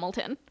at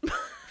Hamilton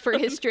for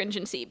his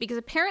stringency. Because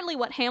apparently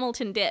what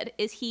Hamilton did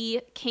is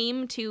he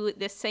came to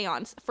this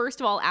seance, first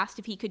of all asked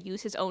if he could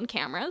use his own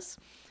cameras.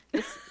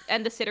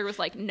 And the sitter was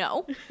like,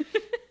 no.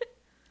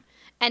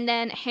 And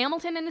then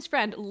Hamilton and his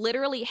friend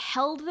literally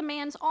held the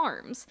man's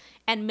arms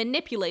and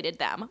manipulated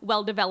them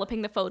while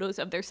developing the photos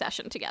of their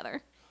session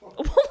together.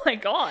 Oh my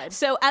god.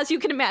 So as you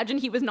can imagine,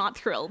 he was not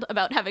thrilled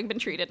about having been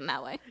treated in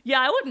that way.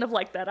 Yeah, I wouldn't have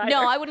liked that either.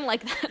 No, I wouldn't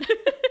like that.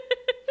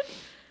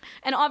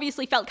 And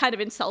obviously felt kind of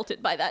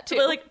insulted by that too.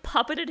 They like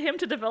puppeted him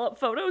to develop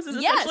photos is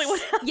essentially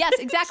what happened. Yes,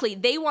 exactly.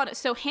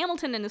 So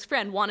Hamilton and his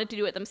friend wanted to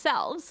do it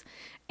themselves,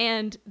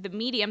 and the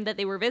medium that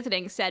they were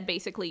visiting said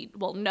basically,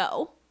 well,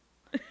 no.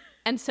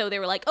 And so they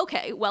were like,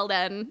 okay, well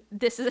then,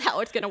 this is how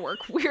it's going to work.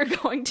 We're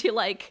going to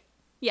puppet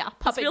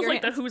It feels your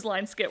like hands. the Who's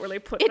Line skit where they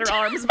put their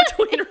arms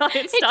between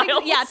Ryan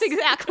Stiles. It's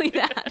exactly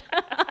that.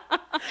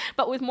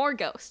 But with more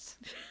ghosts.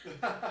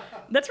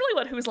 That's really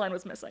what Who's Line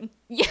was missing.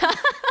 Yeah,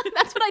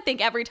 that's what I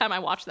think every time I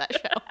watch that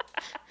show.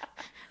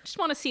 Just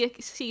want to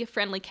see a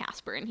friendly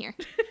Casper in here.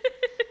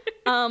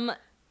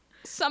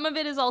 Some of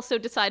it is also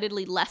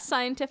decidedly less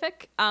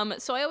scientific.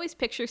 So I always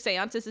picture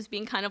seances as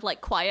being kind of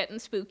like quiet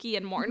and spooky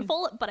and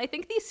mournful, but I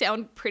think these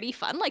sound pretty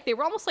fun. Like they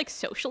were almost like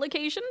social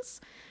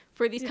occasions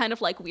for these kind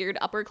of like weird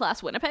upper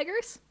class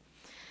Winnipeggers.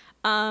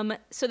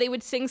 So they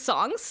would sing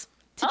songs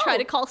to try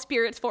to call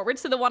spirits forward.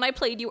 So the one I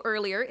played you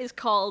earlier is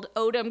called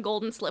Odom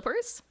Golden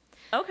Slippers.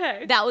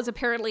 Okay. That was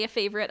apparently a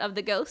favorite of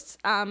the ghosts.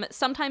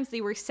 Sometimes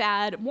they were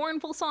sad,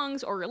 mournful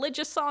songs or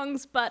religious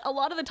songs, but a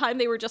lot of the time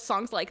they were just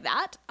songs like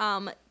that.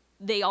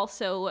 They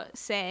also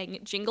sang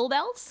Jingle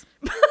Bells.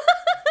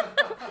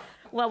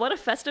 Wow, what a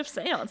festive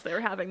seance they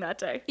were having that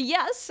day.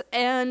 Yes,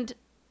 and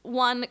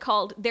one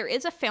called There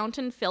Is a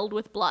Fountain Filled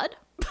with Blood.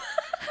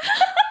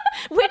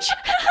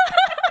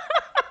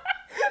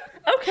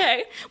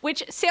 Okay.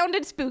 Which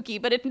sounded spooky,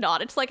 but it's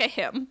not. It's like a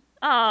hymn.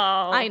 Oh.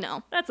 I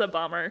know. That's a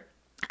bummer.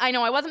 I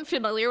know, I wasn't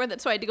familiar with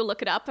it, so I had to go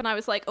look it up, and I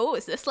was like, oh,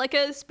 is this like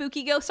a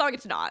spooky ghost song?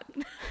 It's not.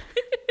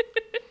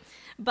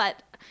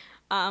 But,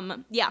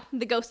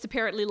 the ghosts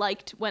apparently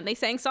liked when they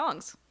sang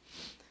songs.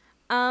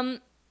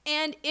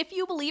 And if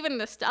you believe in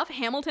this stuff,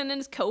 Hamilton and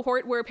his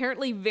cohort were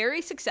apparently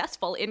very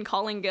successful in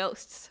calling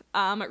ghosts.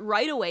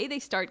 Right away, they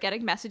start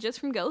getting messages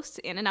from ghosts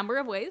in a number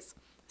of ways.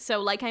 So,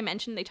 like I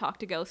mentioned, they talk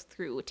to ghosts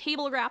through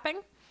table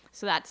rapping.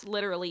 So that's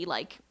literally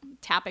like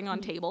tapping on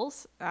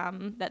tables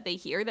that they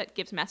hear that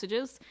gives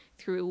messages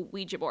through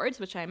Ouija boards,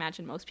 which I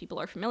imagine most people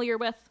are familiar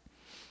with.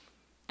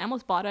 I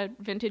almost bought a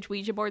vintage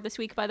Ouija board this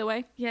week, by the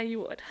way. Yeah,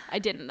 you would. I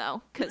didn't,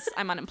 though, because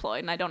I'm unemployed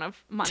and I don't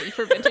have money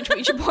for vintage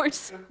Ouija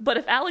boards. But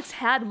if Alex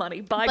had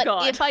money, by But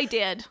God. if I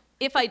did,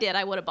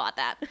 I would have bought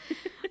that.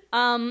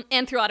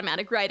 And through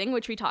automatic writing,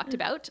 which we talked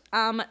about.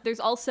 There's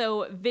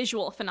also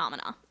visual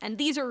phenomena. And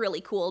these are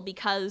really cool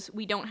because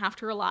we don't have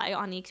to rely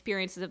on the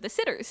experiences of the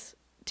sitters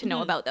to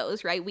know about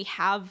those, right? We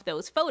have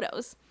those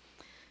photos.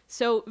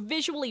 So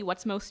visually,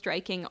 what's most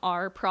striking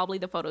are probably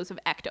the photos of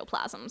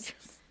ectoplasms.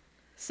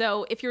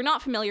 So if you're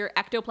not familiar,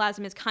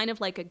 ectoplasm is kind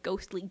of like a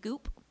ghostly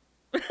goop.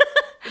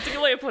 It's a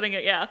good way of putting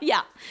it, yeah.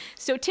 Yeah.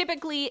 So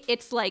typically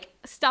it's like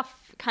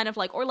stuff kind of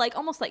like, or like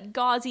almost like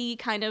gauzy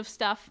kind of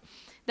stuff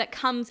that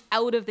comes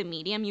out of the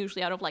medium,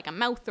 usually out of like a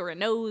mouth or a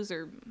nose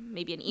or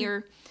maybe an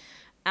ear,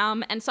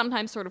 and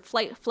sometimes sort of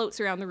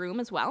floats around the room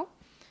as well.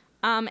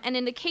 And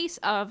in the case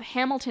of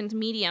Hamilton's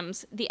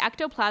mediums, the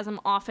ectoplasm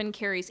often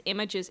carries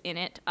images in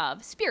it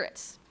of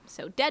spirits,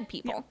 so dead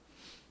people. Yeah.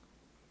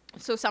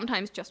 So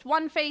sometimes just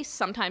one face,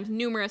 sometimes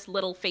numerous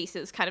little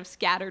faces kind of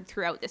scattered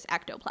throughout this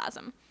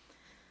ectoplasm.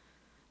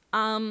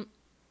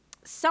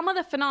 Some of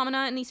the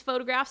phenomena in these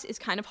photographs is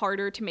kind of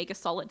harder to make a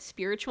solid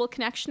spiritual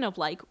connection of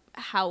like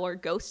how are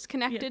ghosts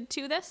connected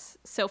to this.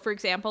 So for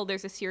example,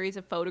 there's a series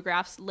of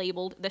photographs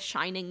labeled The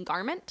Shining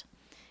Garment,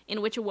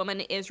 in which a woman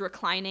is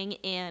reclining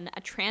in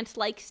a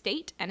trance-like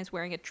state and is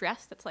wearing a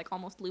dress that's like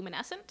almost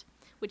luminescent,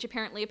 which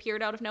apparently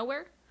appeared out of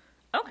nowhere.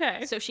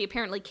 Okay. So she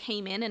apparently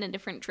came in a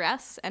different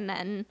dress, and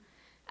then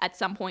at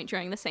some point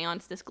during the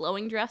seance, this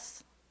glowing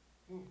dress.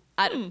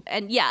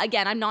 And yeah,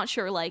 again, I'm not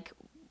sure like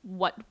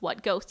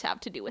what ghosts have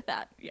to do with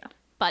that. Yeah.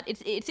 But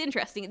it's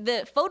interesting.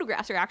 The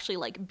photographs are actually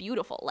like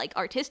beautiful, like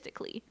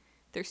artistically.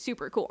 They're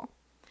super cool.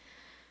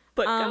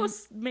 But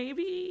ghosts,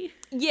 maybe?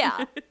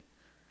 Yeah.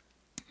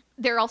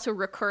 They're also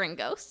recurring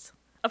ghosts.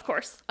 Of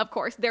course. Of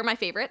course. They're my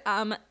favorite.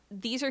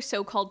 These are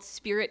so-called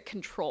spirit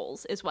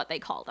controls, is what they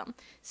call them.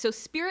 So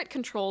spirit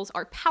controls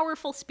are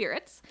powerful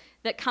spirits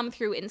that come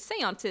through in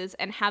seances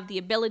and have the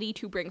ability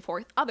to bring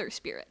forth other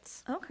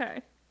spirits.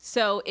 Okay.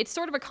 So it's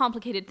sort of a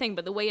complicated thing,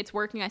 but the way it's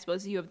working, I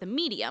suppose, is you have the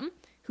medium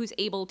who's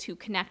able to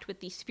connect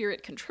with these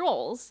spirit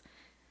controls,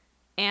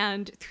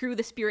 and through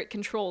the spirit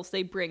controls,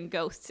 they bring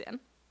ghosts in.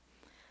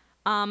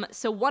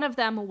 So one of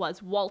them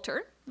was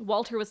Walter.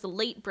 Walter was the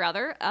late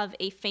brother of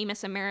a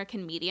famous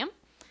American medium.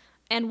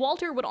 And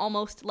Walter would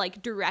almost,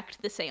 like,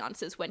 direct the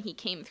seances when he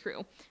came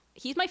through.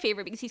 He's my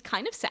favorite because he's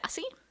kind of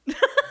sassy.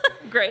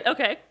 Great,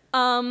 okay.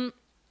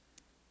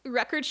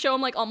 Records show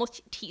him, like,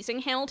 almost teasing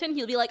Hamilton.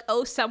 He'll be like,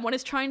 oh, someone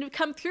is trying to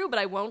come through, but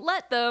I won't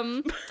let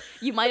them.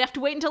 You might have to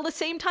wait until the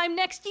same time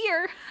next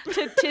year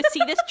to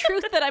see this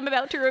truth that I'm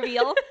about to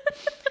reveal.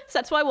 So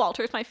that's why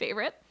Walter's my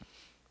favorite.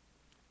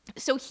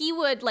 So he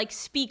would, like,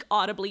 speak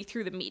audibly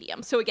through the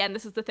medium. So again,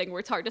 this is the thing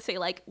where it's hard to say,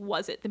 like,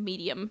 was it the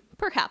medium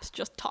perhaps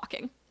just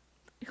talking?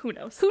 Who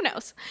knows? Who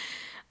knows?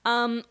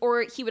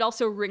 Or he would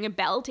also ring a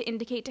bell to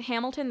indicate to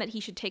Hamilton that he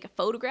should take a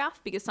photograph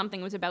because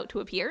something was about to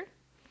appear.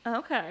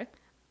 Okay.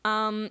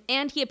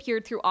 And he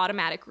appeared through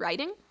automatic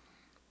writing.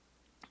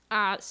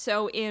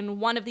 So in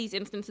one of these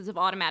instances of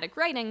automatic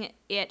writing,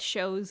 it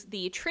shows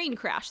the train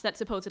crash that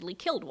supposedly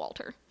killed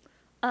Walter.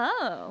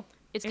 Oh.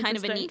 It's kind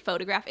of a neat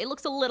photograph. It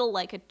looks a little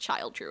like a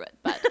child drew it,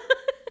 but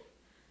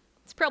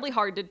it's probably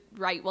hard to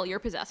write while you're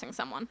possessing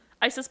someone.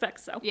 I suspect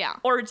so. Yeah.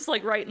 Or just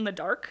like write in the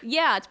dark.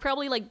 Yeah, it's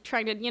probably like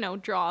trying to,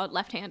 draw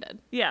left-handed.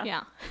 Yeah.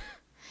 Yeah.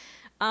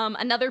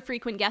 Another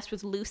frequent guest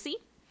was Lucy.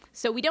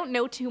 So we don't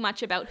know too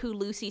much about who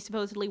Lucy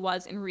supposedly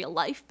was in real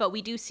life, but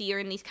we do see her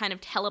in these kind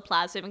of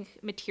teleplasmic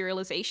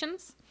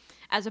materializations,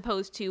 as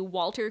opposed to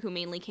Walter, who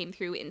mainly came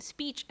through in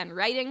speech and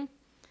writing.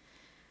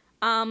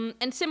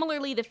 And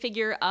similarly, the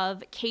figure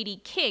of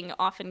Katie King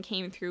often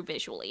came through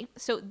visually.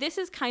 So this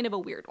is kind of a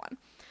weird one.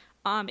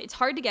 It's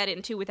hard to get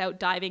into without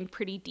diving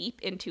pretty deep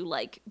into,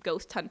 like,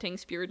 ghost hunting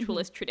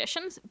spiritualist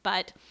traditions,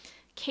 but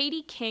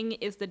Katie King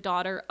is the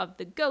daughter of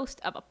the ghost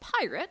of a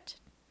pirate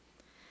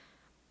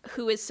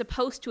who is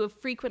supposed to have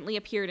frequently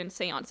appeared in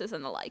seances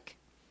and the like.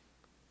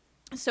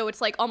 So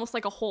it's like almost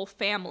like a whole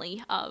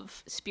family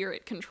of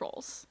spirit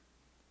controls.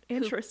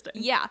 Interesting.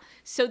 Yeah.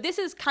 So this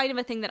is kind of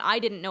a thing that I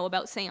didn't know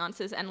about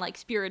seances and, like,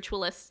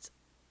 spiritualist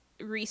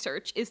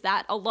research, is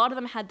that a lot of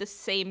them had the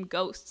same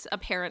ghosts,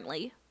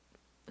 apparently,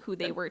 who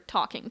they were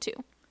talking to.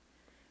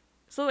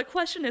 So the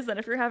question is then,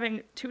 if you're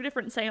having two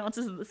different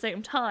seances at the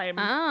same time,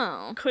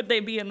 could they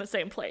be in the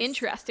same place?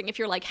 Interesting. If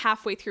you're, like,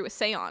 halfway through a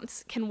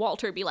seance, can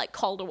Walter be, like,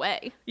 called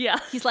away? Yeah.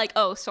 He's like,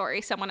 oh,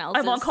 sorry, someone else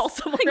I'm on call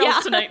somewhere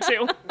else tonight,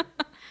 too.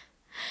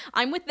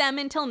 I'm with them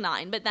until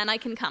 9, but then I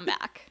can come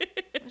back.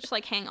 Just,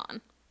 like, hang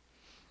on.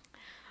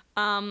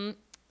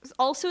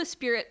 Also a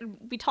spirit,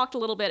 we talked a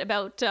little bit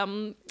about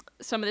some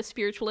of the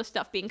spiritualist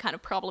stuff being kind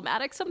of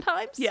problematic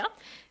sometimes. Yeah.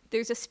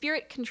 There's a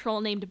spirit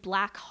control named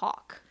Black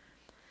Hawk,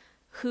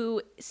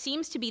 who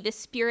seems to be the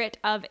spirit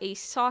of a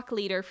Sauk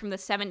leader from the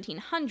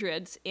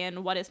 1700s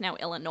in what is now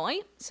Illinois.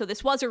 So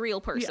this was a real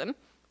person. Yeah.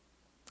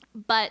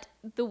 But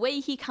the way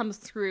he comes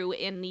through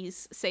in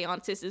these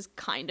seances is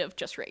kind of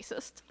just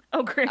racist.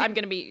 Oh, great. I'm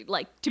going to be,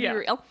 like, to be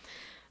real.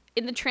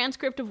 In the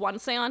transcript of one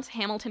seance,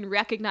 Hamilton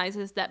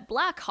recognizes that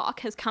Black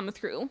Hawk has come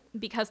through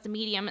because the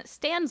medium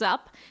stands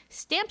up,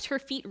 stamps her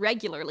feet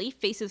regularly,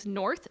 faces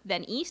north,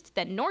 then east,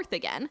 then north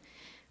again,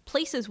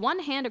 places one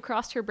hand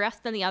across her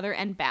breast, then the other,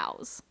 and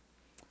bows.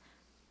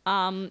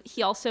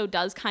 He also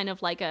does kind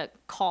of like a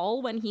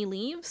call when he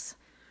leaves,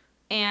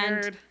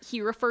 and Weird.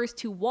 He refers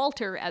to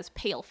Walter as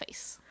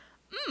Paleface.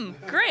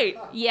 Great.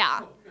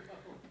 Yeah.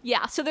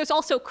 Yeah, so there's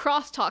also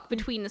crosstalk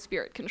between the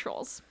spirit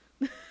controls.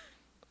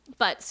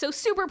 But so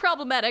super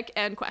problematic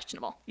and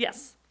questionable.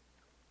 Yes.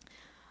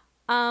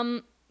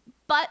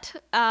 But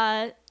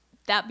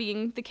that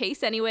being the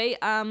case anyway,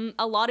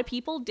 a lot of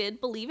people did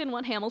believe in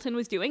what Hamilton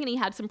was doing, and he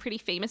had some pretty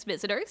famous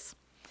visitors.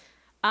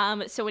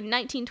 So in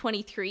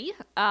 1923,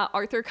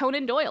 Arthur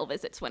Conan Doyle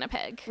visits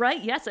Winnipeg.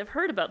 Right, yes, I've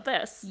heard about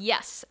this.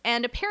 Yes,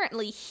 and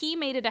apparently he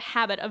made it a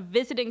habit of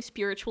visiting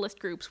spiritualist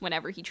groups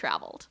whenever he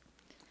traveled.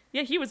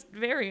 Yeah, he was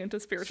very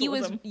into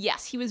spiritualism.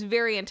 He was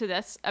very into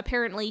this.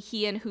 Apparently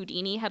he and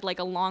Houdini had like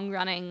a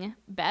long-running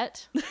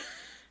bet.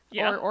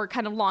 Yeah. or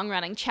kind of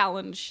long-running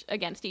challenge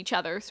against each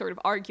other sort of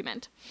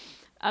argument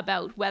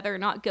about whether or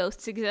not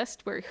ghosts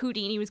exist, where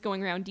Houdini was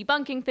going around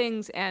debunking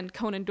things and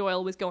Conan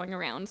Doyle was going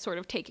around sort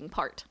of taking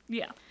part.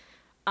 Yeah.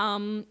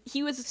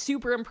 He was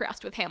super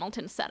impressed with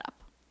Hamilton's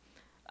setup.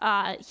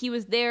 He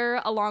was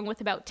there along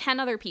with about 10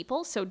 other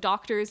people, so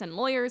doctors and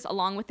lawyers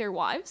along with their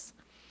wives.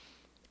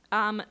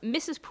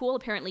 Mrs. Poole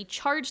apparently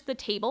charged the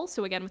table,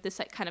 so again with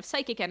this kind of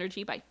psychic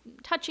energy, by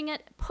touching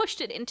it,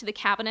 pushed it into the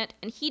cabinet,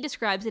 and he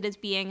describes it as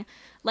being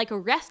like a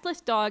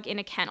restless dog in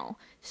a kennel,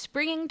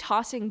 springing,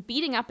 tossing,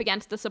 beating up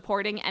against the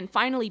supporting, and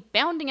finally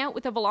bounding out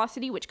with a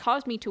velocity which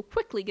caused me to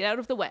quickly get out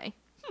of the way.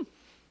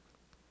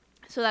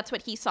 So that's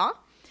what he saw.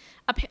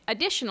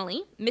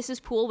 Additionally,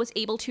 Mrs. Poole was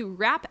able to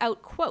rap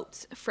out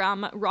quotes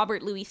from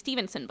Robert Louis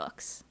Stevenson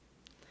books.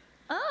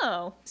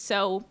 Oh.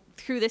 So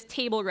through this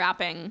table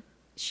rapping,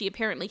 she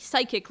apparently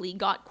psychically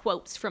got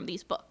quotes from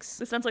these books.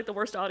 This sounds like the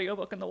worst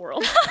audiobook in the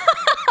world.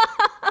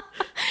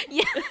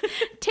 Yeah,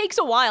 takes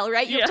a while,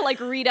 right? You have to Yeah. like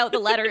read out the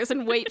letters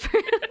and wait for.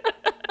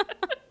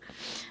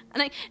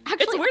 And I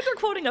actually, It's weird they're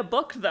quoting a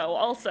book, though,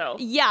 also.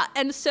 yeah,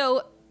 and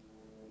so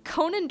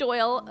Conan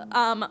Doyle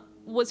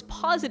was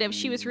positive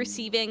she was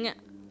receiving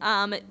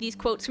these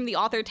quotes from the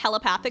author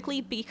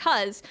telepathically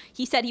because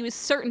he said he was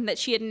certain that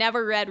she had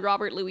never read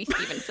Robert Louis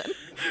Stevenson.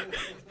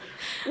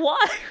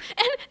 Why?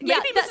 And Maybe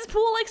yeah, Mrs.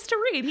 Poole likes to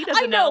read. He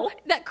doesn't I know.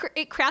 That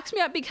it cracks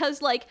me up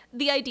because, like,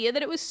 the idea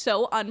that it was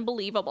so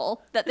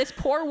unbelievable that this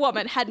poor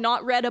woman had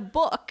not read a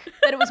book,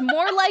 that it was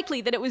more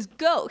likely that it was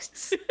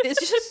ghosts, is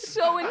just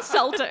so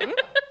insulting.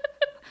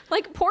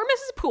 Like, poor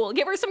Mrs. Poole,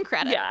 give her some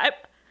credit. Yeah,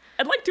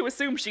 I'd like to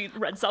assume she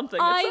read something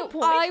at some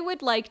point. I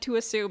would like to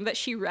assume that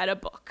she read a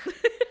book.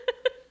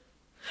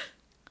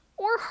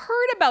 Or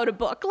heard about a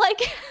book.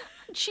 Like,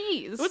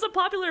 jeez. It was a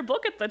popular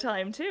book at the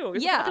time, too. He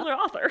was Yeah. a popular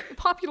author.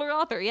 Popular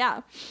author,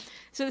 yeah.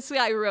 So this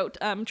guy who wrote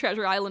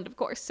Treasure Island, of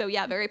course. So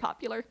yeah, very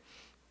popular.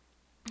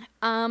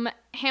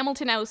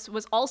 Hamilton House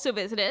was also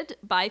visited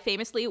by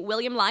famously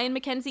William Lyon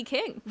Mackenzie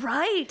King.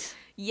 Right.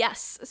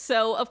 Yes.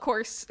 So of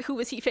course, who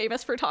was he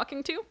famous for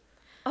talking to?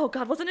 Oh,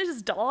 God, wasn't it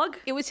his dog?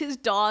 It was his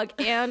dog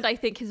and I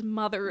think his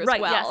mother as Right,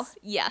 well. yes.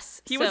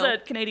 Yes. He was a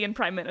Canadian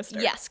prime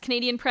minister. Yes,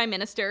 Canadian Prime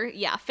Minister.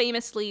 Yeah,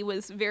 famously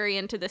was very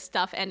into this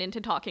stuff and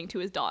into talking to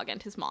his dog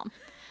and his mom.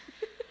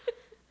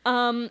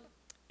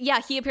 Yeah,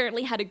 he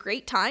apparently had a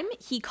great time.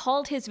 He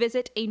called his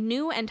visit a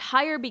new and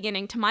higher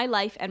beginning to my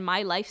life and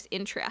my life's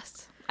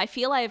interests. I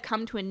feel I have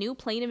come to a new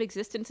plane of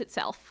existence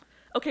itself.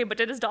 Okay, but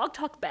did his dog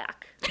talk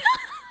back?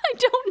 I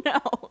don't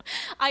know.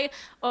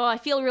 I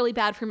feel really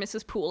bad for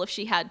Mrs. Poole if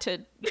she had to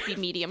be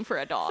medium for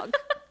a dog.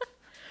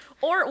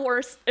 Or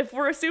worse, if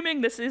we're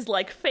assuming this is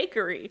like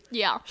fakery,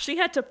 Yeah. she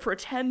had to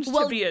pretend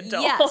to be a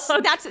dog.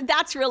 Yes,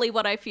 that's really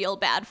what I feel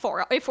bad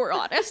for, if we're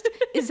honest,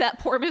 is that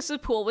poor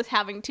Mrs. Poole was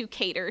having to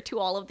cater to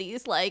all of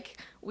these,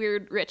 like,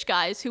 weird rich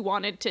guys who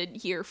wanted to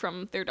hear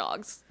from their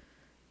dogs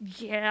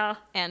Yeah.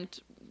 and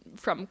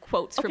from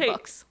quotes from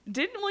books.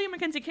 Didn't William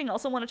Mackenzie King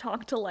also want to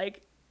talk to,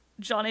 like,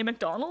 John A.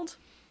 Macdonald?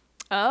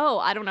 Oh,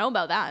 I don't know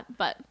about that,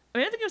 but I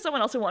mean, I think there's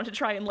someone else who wanted to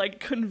try and, like,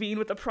 convene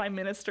with the prime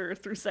minister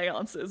through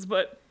seances,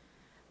 but...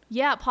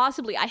 yeah,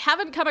 possibly. I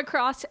haven't come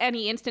across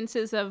any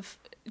instances of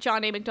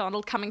John A.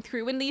 Macdonald coming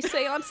through in these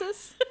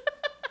seances.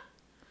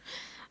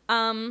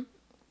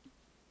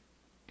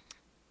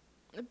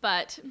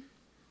 But,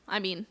 I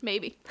mean,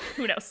 maybe.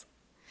 Who knows?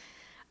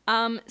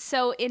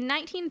 So in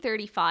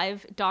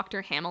 1935,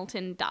 Dr.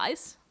 Hamilton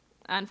dies,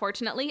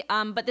 unfortunately,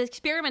 but the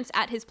experiments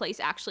at his place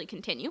actually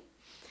continue.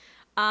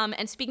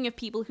 And speaking of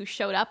people who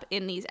showed up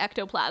in these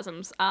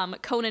ectoplasms,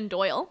 Conan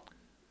Doyle,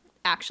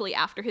 actually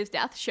after his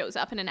death, shows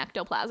up in an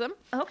ectoplasm.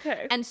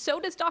 Okay. And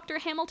so does Dr.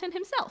 Hamilton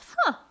himself.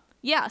 Huh.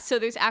 Yeah, so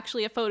there's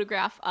actually a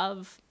photograph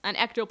of an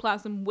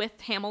ectoplasm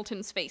with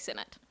Hamilton's face in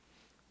it.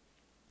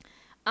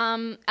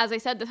 As I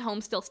said, the home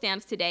still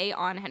stands today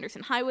on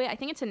Henderson Highway. I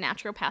think it's a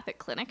naturopathic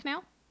clinic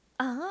now.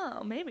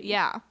 Oh, maybe.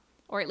 Yeah,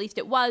 or at least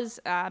it was.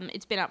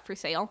 It's been up for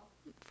sale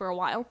for a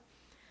while.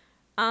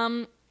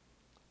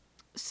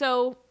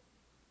 So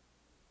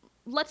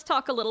let's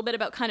talk a little bit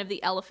about kind of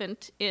the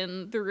elephant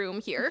in the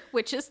room here,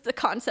 which is the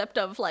concept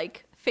of,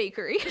 like,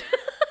 fakery.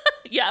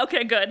 Yeah,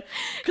 okay, good.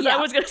 Because Yeah.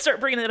 I was going to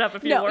start bringing it up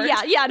if you weren't.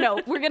 No,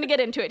 we're going to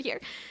get into it here.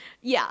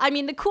 Yeah, I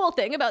mean, the cool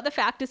thing about the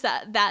fact is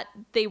that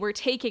they were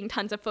taking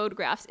tons of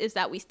photographs is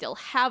that we still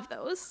have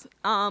those.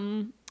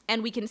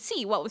 And we can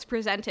see what was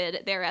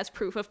presented there as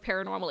proof of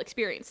paranormal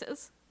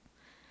experiences.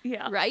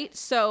 Yeah. Right?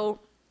 So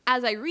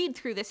as I read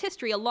through this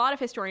history, a lot of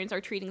historians are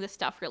treating this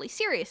stuff really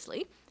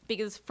seriously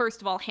because,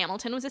 first of all,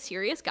 Hamilton was a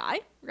serious guy,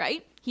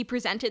 right? He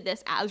presented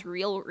this as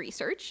real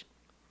research.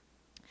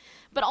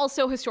 But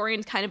also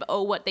historians kind of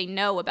owe what they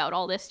know about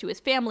all this to his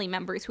family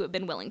members who have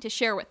been willing to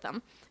share with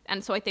them.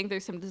 And so I think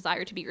there's some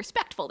desire to be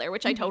respectful there,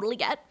 which I totally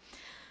get.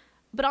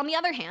 But on the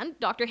other hand,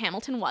 Dr.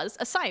 Hamilton was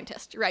a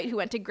scientist, right, who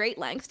went to great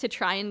lengths to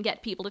try and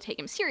get people to take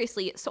him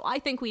seriously. So I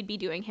think we'd be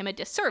doing him a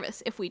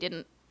disservice if we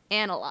didn't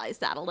analyze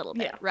that a little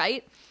bit, Yeah.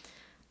 right?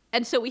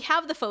 And so we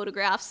have the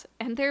photographs,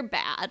 and they're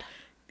bad.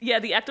 Yeah,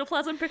 the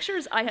ectoplasm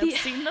pictures, I have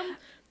seen them.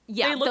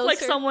 Yeah, They look those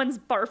like are- someone's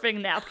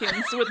barfing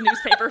napkins with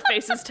newspaper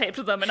faces taped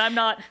to them, and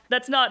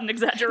that's not an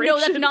exaggeration. No,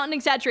 that's not an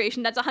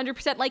exaggeration. That's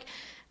 100%. Like,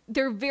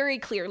 they're very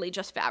clearly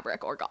just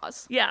fabric or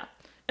gauze. Yeah,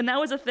 and that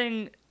was a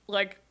thing,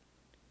 like,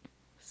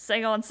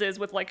 seances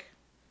with, like,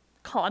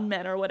 con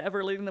men or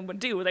whatever leading them would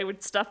do. They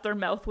would stuff their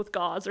mouth with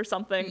gauze or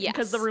something. Yes.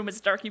 Because the room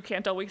is dark, you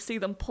can't always see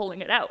them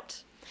pulling it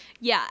out.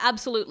 Yeah,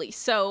 absolutely.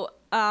 So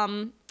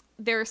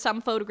there are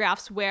some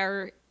photographs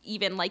where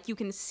even, like, you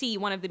can see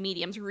one of the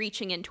mediums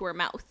reaching into her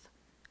mouth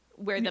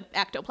where the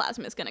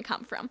ectoplasm is going to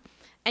come from.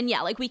 And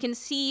yeah, like, we can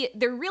see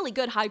they're really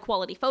good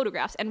high-quality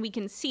photographs, and we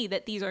can see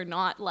that these are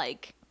not,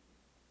 like,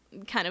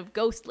 kind of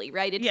ghostly,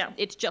 right?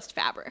 It's just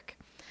fabric.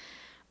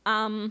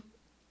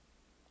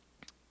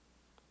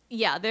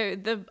 Yeah,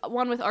 the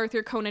one with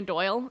Arthur Conan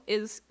Doyle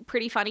is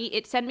pretty funny.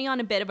 It sent me on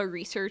a bit of a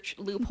research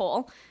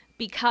loophole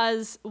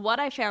because what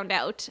I found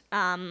out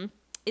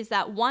is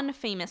that one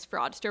famous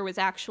fraudster was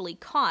actually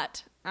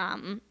caught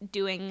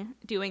doing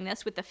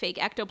this with the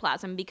fake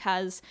ectoplasm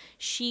because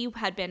she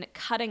had been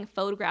cutting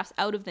photographs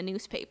out of the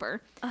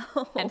newspaper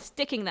and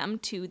sticking them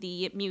to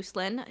the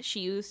muslin she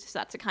used. So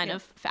that's a kind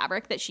of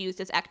fabric that she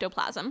used as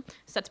ectoplasm.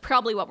 So that's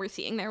probably what we're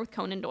seeing there with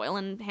Conan Doyle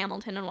and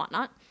Hamilton and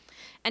whatnot.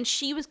 And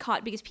she was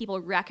caught because people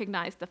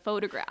recognized the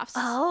photographs.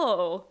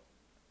 Oh.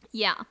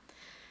 Yeah.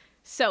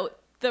 So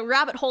the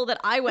rabbit hole that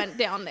I went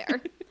down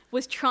there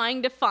was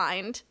trying to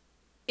find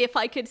if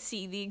I could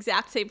see the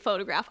exact same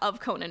photograph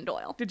of Conan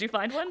Doyle. Did you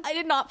find one? I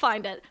did not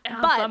find it.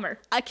 Oh, But, bummer.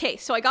 okay,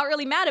 so I got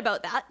really mad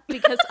about that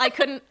because I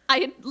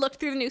had looked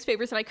through the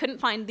newspapers and I couldn't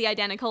find the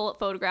identical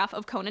photograph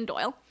of Conan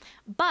Doyle.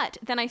 But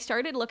then I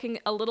started looking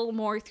a little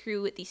more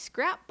through the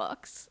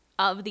scrapbooks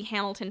of the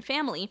Hamilton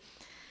family.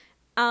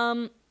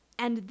 And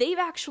they've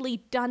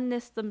actually done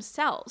this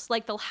themselves.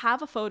 Like, they'll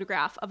have a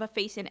photograph of a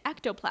face in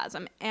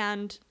ectoplasm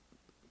and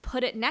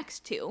put it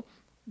next to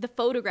the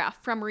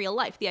photograph from real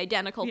life, the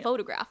identical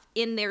photograph,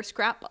 in their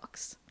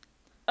scrapbooks.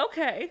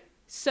 Okay.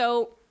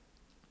 So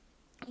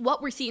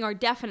what we're seeing are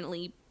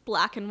definitely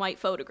black and white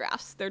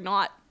photographs. They're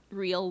not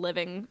real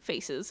living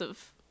faces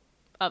of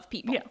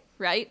people,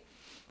 right?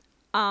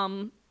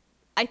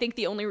 I think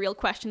the only real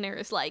question there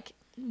is, like,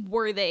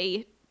 were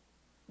they,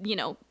 you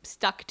know,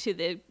 stuck to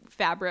the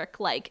fabric,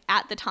 like,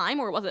 at the time,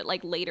 or was it,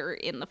 like, later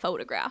in the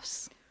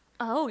photographs?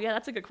 Oh, yeah,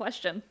 that's a good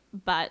question.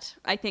 But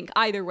I think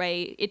either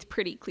way, it's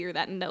pretty clear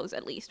that in those,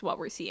 at least, what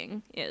we're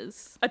seeing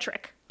is A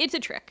trick. it's a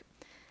trick.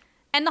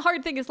 And the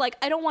hard thing is, like,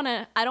 I don't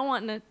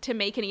want to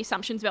make any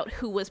assumptions about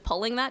who was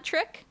pulling that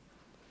trick.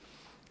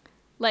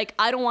 Like,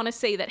 I don't want to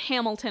say that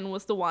Hamilton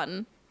was the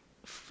one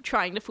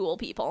trying to fool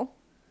people.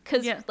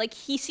 Because, like,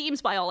 he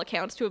seems, by all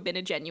accounts, to have been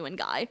a genuine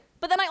guy.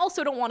 But then I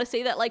also don't want to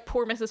say that, like,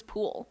 poor Mrs.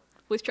 Poole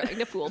was trying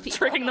to fool people.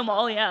 Tricking them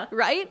all, yeah.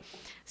 Right?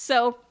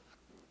 So,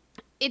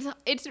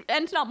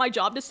 it's not my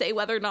job to say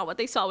whether or not what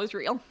they saw was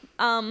real.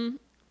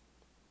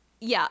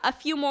 Yeah, a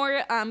few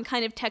more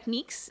kind of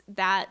techniques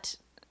that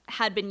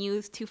had been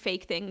used to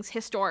fake things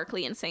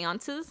historically in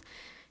seances.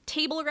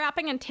 Table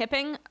wrapping and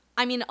tipping.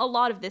 I mean, a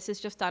lot of this is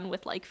just done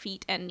with, like,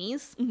 feet and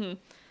knees.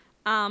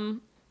 Mm-hmm.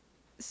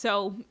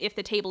 So if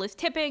the table is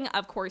tipping,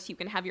 of course, you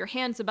can have your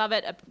hands above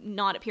it,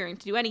 not appearing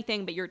to do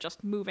anything, but you're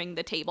just moving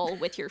the table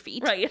with your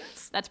feet. Right,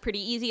 yes. That's pretty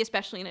easy,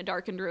 especially in a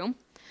darkened room.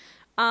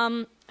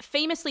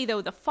 Famously,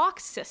 though, the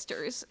Fox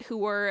sisters, who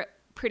were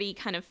pretty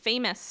kind of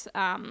famous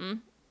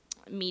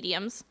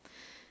mediums,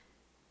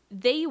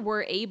 they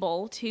were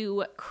able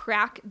to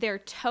crack their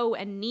toe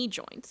and knee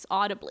joints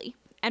audibly,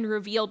 and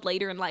revealed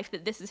later in life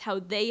that this is how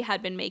they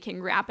had been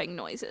making rapping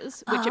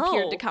noises, which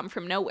appeared to come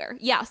from nowhere.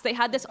 Yes, they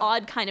had this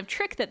odd kind of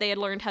trick that they had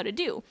learned how to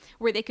do,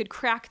 where they could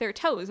crack their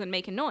toes and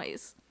make a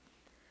noise.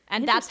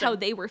 And that's how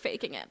they were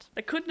faking it.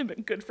 That couldn't have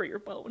been good for your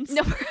bones.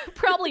 No,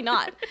 probably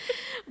not.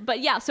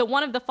 But yeah, so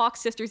one of the Fox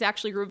sisters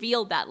actually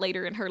revealed that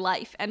later in her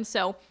life. And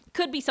so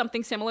could be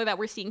something similar that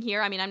we're seeing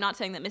here. I mean, I'm not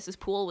saying that Mrs.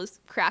 Poole was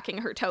cracking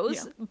her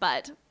toes,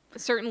 but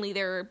certainly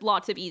there are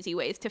lots of easy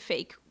ways to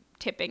fake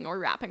tipping or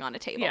rapping on a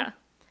table. Yeah.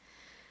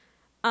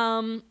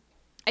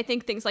 I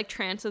think things like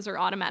trances or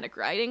automatic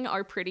writing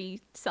are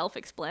pretty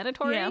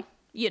self-explanatory. Yeah.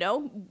 You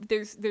know,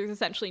 there's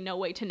essentially no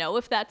way to know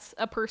if that's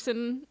a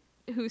person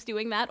who's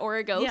doing that or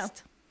a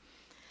ghost.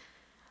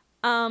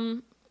 Yeah.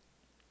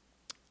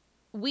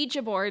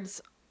 Ouija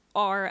boards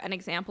are an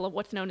example of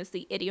what's known as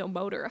the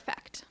ideomotor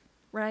effect.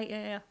 Right,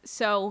 yeah.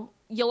 So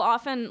you'll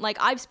often, like,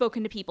 I've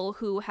spoken to people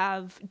who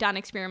have done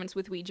experiments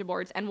with Ouija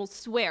boards and will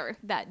swear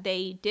that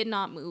they did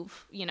not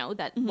move, you know,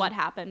 that what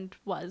happened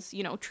was,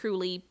 you know,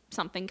 truly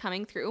something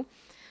coming through.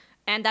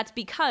 And that's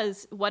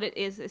because what it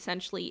is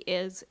essentially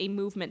is a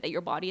movement that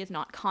your body is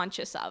not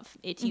conscious of.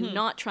 It's you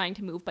not trying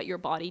to move, but your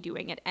body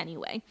doing it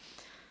anyway.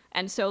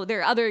 And so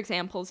there are other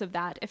examples of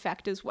that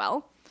effect as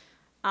well.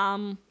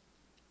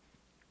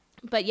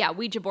 But yeah,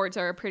 Ouija boards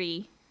are a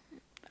pretty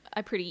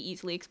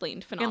easily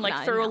explained phenomenon. And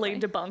like thoroughly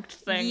debunked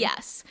thing.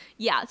 Yes.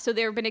 Yeah. So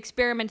there have been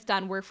experiments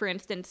done where, for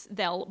instance,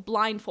 they'll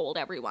blindfold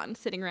everyone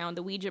sitting around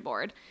the Ouija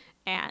board,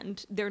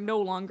 and they're no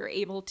longer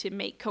able to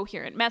make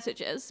coherent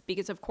messages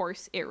because, of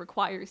course, it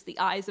requires the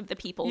eyes of the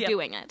people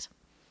doing it.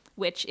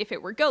 Which, if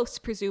it were ghosts,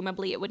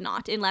 presumably it would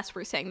not, unless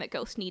we're saying that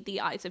ghosts need the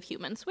eyes of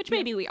humans, which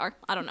maybe we are.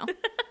 I don't know.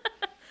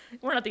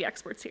 We're not the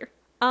experts here.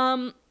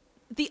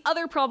 The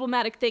other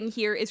problematic thing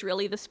here is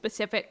really the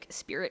specific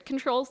spirit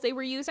controls they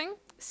were using.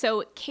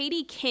 So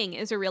Katie King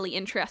is a really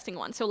interesting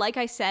one. So like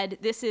I said,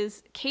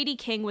 Katie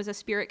King was a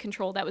spirit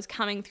control that was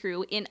coming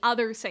through in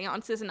other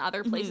seances in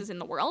other places in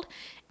the world.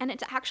 And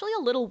it's actually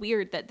a little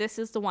weird that this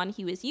is the one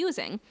he was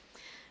using,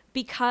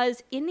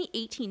 because in the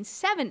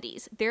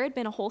 1870s, there had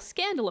been a whole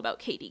scandal about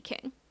Katie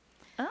King.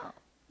 Oh.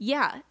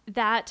 Yeah,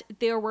 that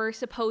there were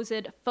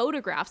supposed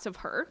photographs of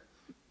her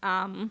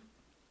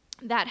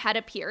that had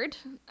appeared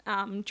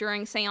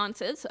during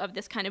seances of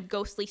this kind of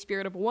ghostly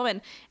spirit of a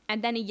woman.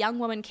 And then a young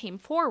woman came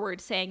forward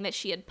saying that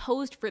she had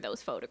posed for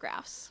those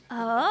photographs.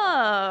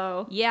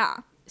 Oh. Yeah.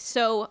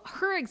 So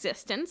her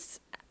existence,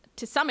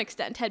 to some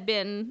extent, had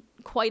been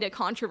quite a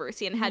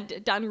controversy and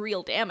had done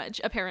real damage,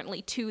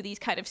 apparently, to these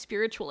kind of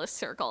spiritualist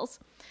circles.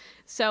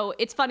 So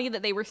it's funny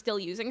that they were still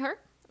using her.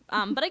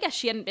 But I guess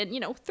she hadn't been,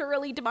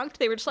 thoroughly debunked.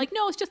 They were just like,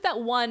 no, it's just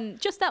that one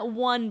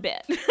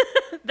bit.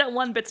 That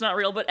one bit's not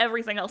real, but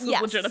everything else is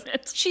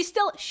legitimate. She's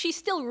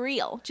still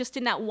real. Just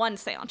in that one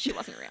seance, she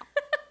wasn't real.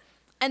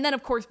 And then,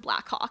 of course,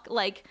 Black Hawk.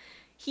 Like,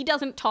 he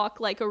doesn't talk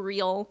like a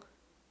real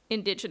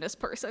indigenous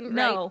person,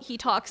 No. right? He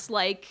talks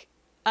like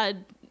a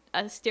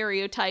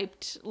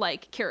stereotyped,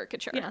 like,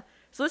 caricature. Yeah.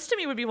 So this to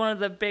me would be one of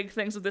the big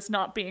things of this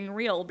not being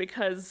real,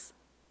 because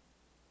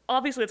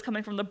obviously it's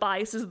coming from the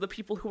biases of the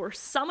people who are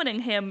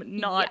summoning him,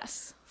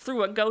 not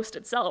through a ghost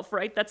itself,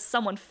 right? That's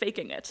someone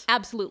faking it.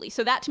 Absolutely.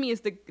 So that to me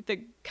is the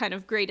kind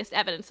of greatest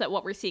evidence that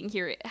what we're seeing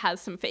here has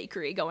some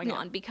fakery going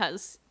on,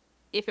 because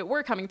if it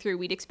were coming through,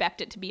 we'd expect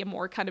it to be a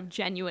more kind of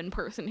genuine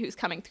person who's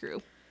coming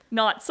through.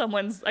 Not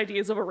someone's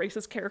ideas of a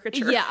racist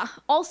caricature. Yeah.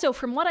 Also,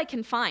 from what I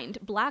can find,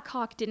 Black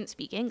Hawk didn't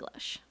speak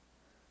English.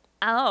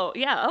 Oh,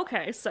 yeah,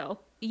 okay, so.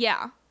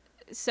 Yeah.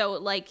 So,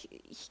 like,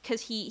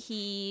 because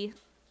he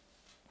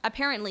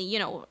apparently,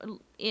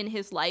 in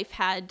his life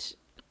had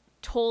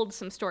told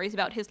some stories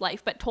about his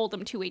life, but told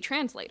them to a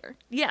translator.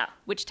 Yeah.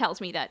 Which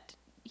tells me that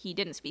he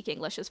didn't speak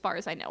English as far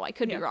as I know. I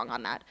could be wrong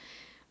on that.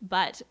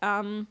 But,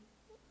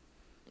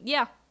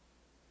 yeah.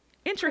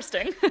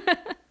 Interesting.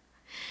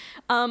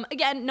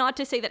 Again, not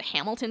to say that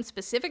Hamilton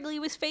specifically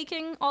was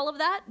faking all of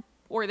that,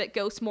 or that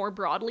ghosts more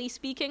broadly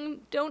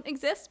speaking don't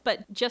exist,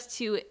 but just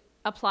to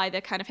apply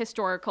the kind of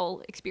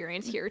historical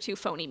experience here to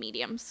phony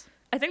mediums.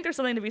 I think there's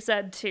something to be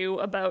said, too,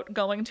 about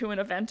going to an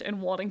event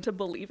and wanting to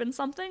believe in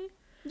something.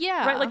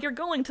 Yeah. Right? Like, you're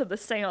going to the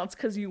seance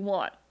because you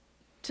want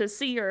to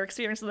see or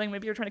experience something.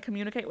 Maybe you're trying to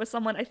communicate with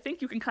someone. I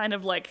think you can kind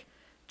of, like,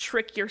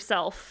 trick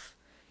yourself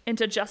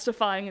into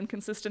justifying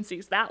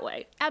inconsistencies that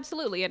way.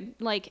 Absolutely. And,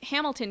 like,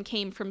 Hamilton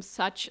came from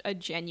such a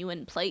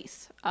genuine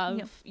place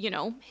of,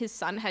 his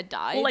son had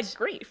died. Well, like,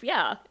 grief,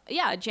 yeah.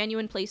 Yeah, a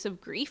genuine place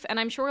of grief. And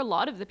I'm sure a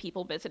lot of the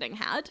people visiting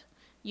had.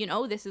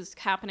 This is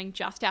happening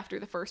just after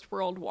the First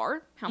World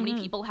War. How many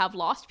people have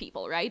lost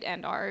people, right?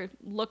 And are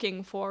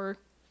looking for...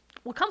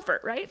 Well, comfort,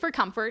 right? For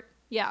comfort,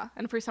 yeah.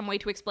 And for some way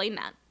to explain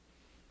that.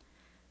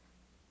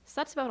 So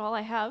that's about all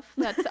I have.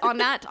 That's on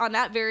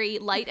that very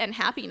light and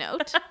happy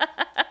note.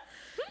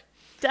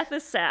 Death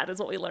is sad, is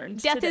what we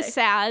learned Death today. is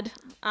sad.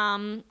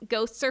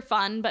 Ghosts are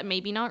fun, but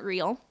maybe not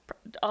real.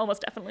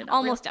 Almost definitely not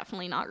Almost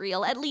definitely not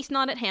real. At least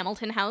not at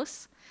Hamilton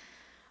House.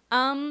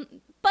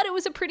 But it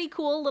was a pretty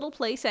cool little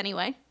place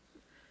anyway.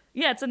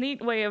 Yeah, it's a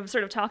neat way of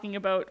sort of talking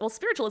about, well,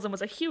 spiritualism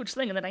was a huge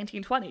thing in the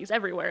 1920s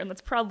everywhere, and that's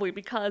probably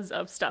because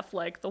of stuff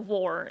like the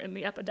war and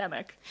the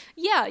epidemic.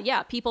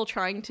 Yeah, people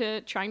trying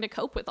to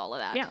cope with all of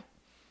that. Yeah.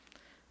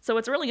 So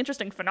it's a really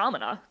interesting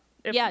phenomena,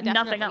 if definitely.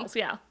 nothing else,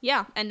 yeah.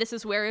 Yeah, and this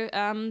is where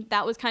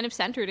that was kind of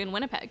centered in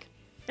Winnipeg.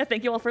 Yeah,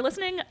 thank you all for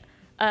listening.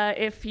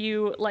 If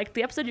you liked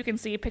the episode, you can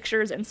see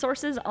pictures and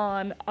sources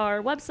on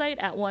our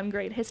website at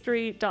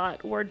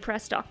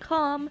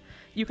onegreathistory.wordpress.com.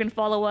 You can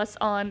follow us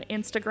on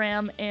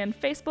Instagram and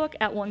Facebook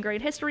at One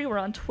Great History. We're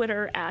on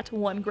Twitter at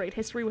One Great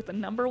History with the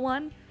number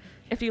 1.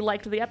 If you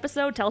liked the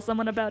episode, tell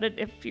someone about it.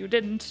 If you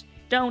didn't,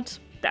 don't.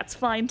 That's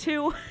fine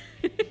too.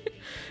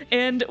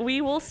 And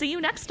we will see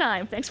you next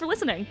time. Thanks for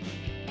listening.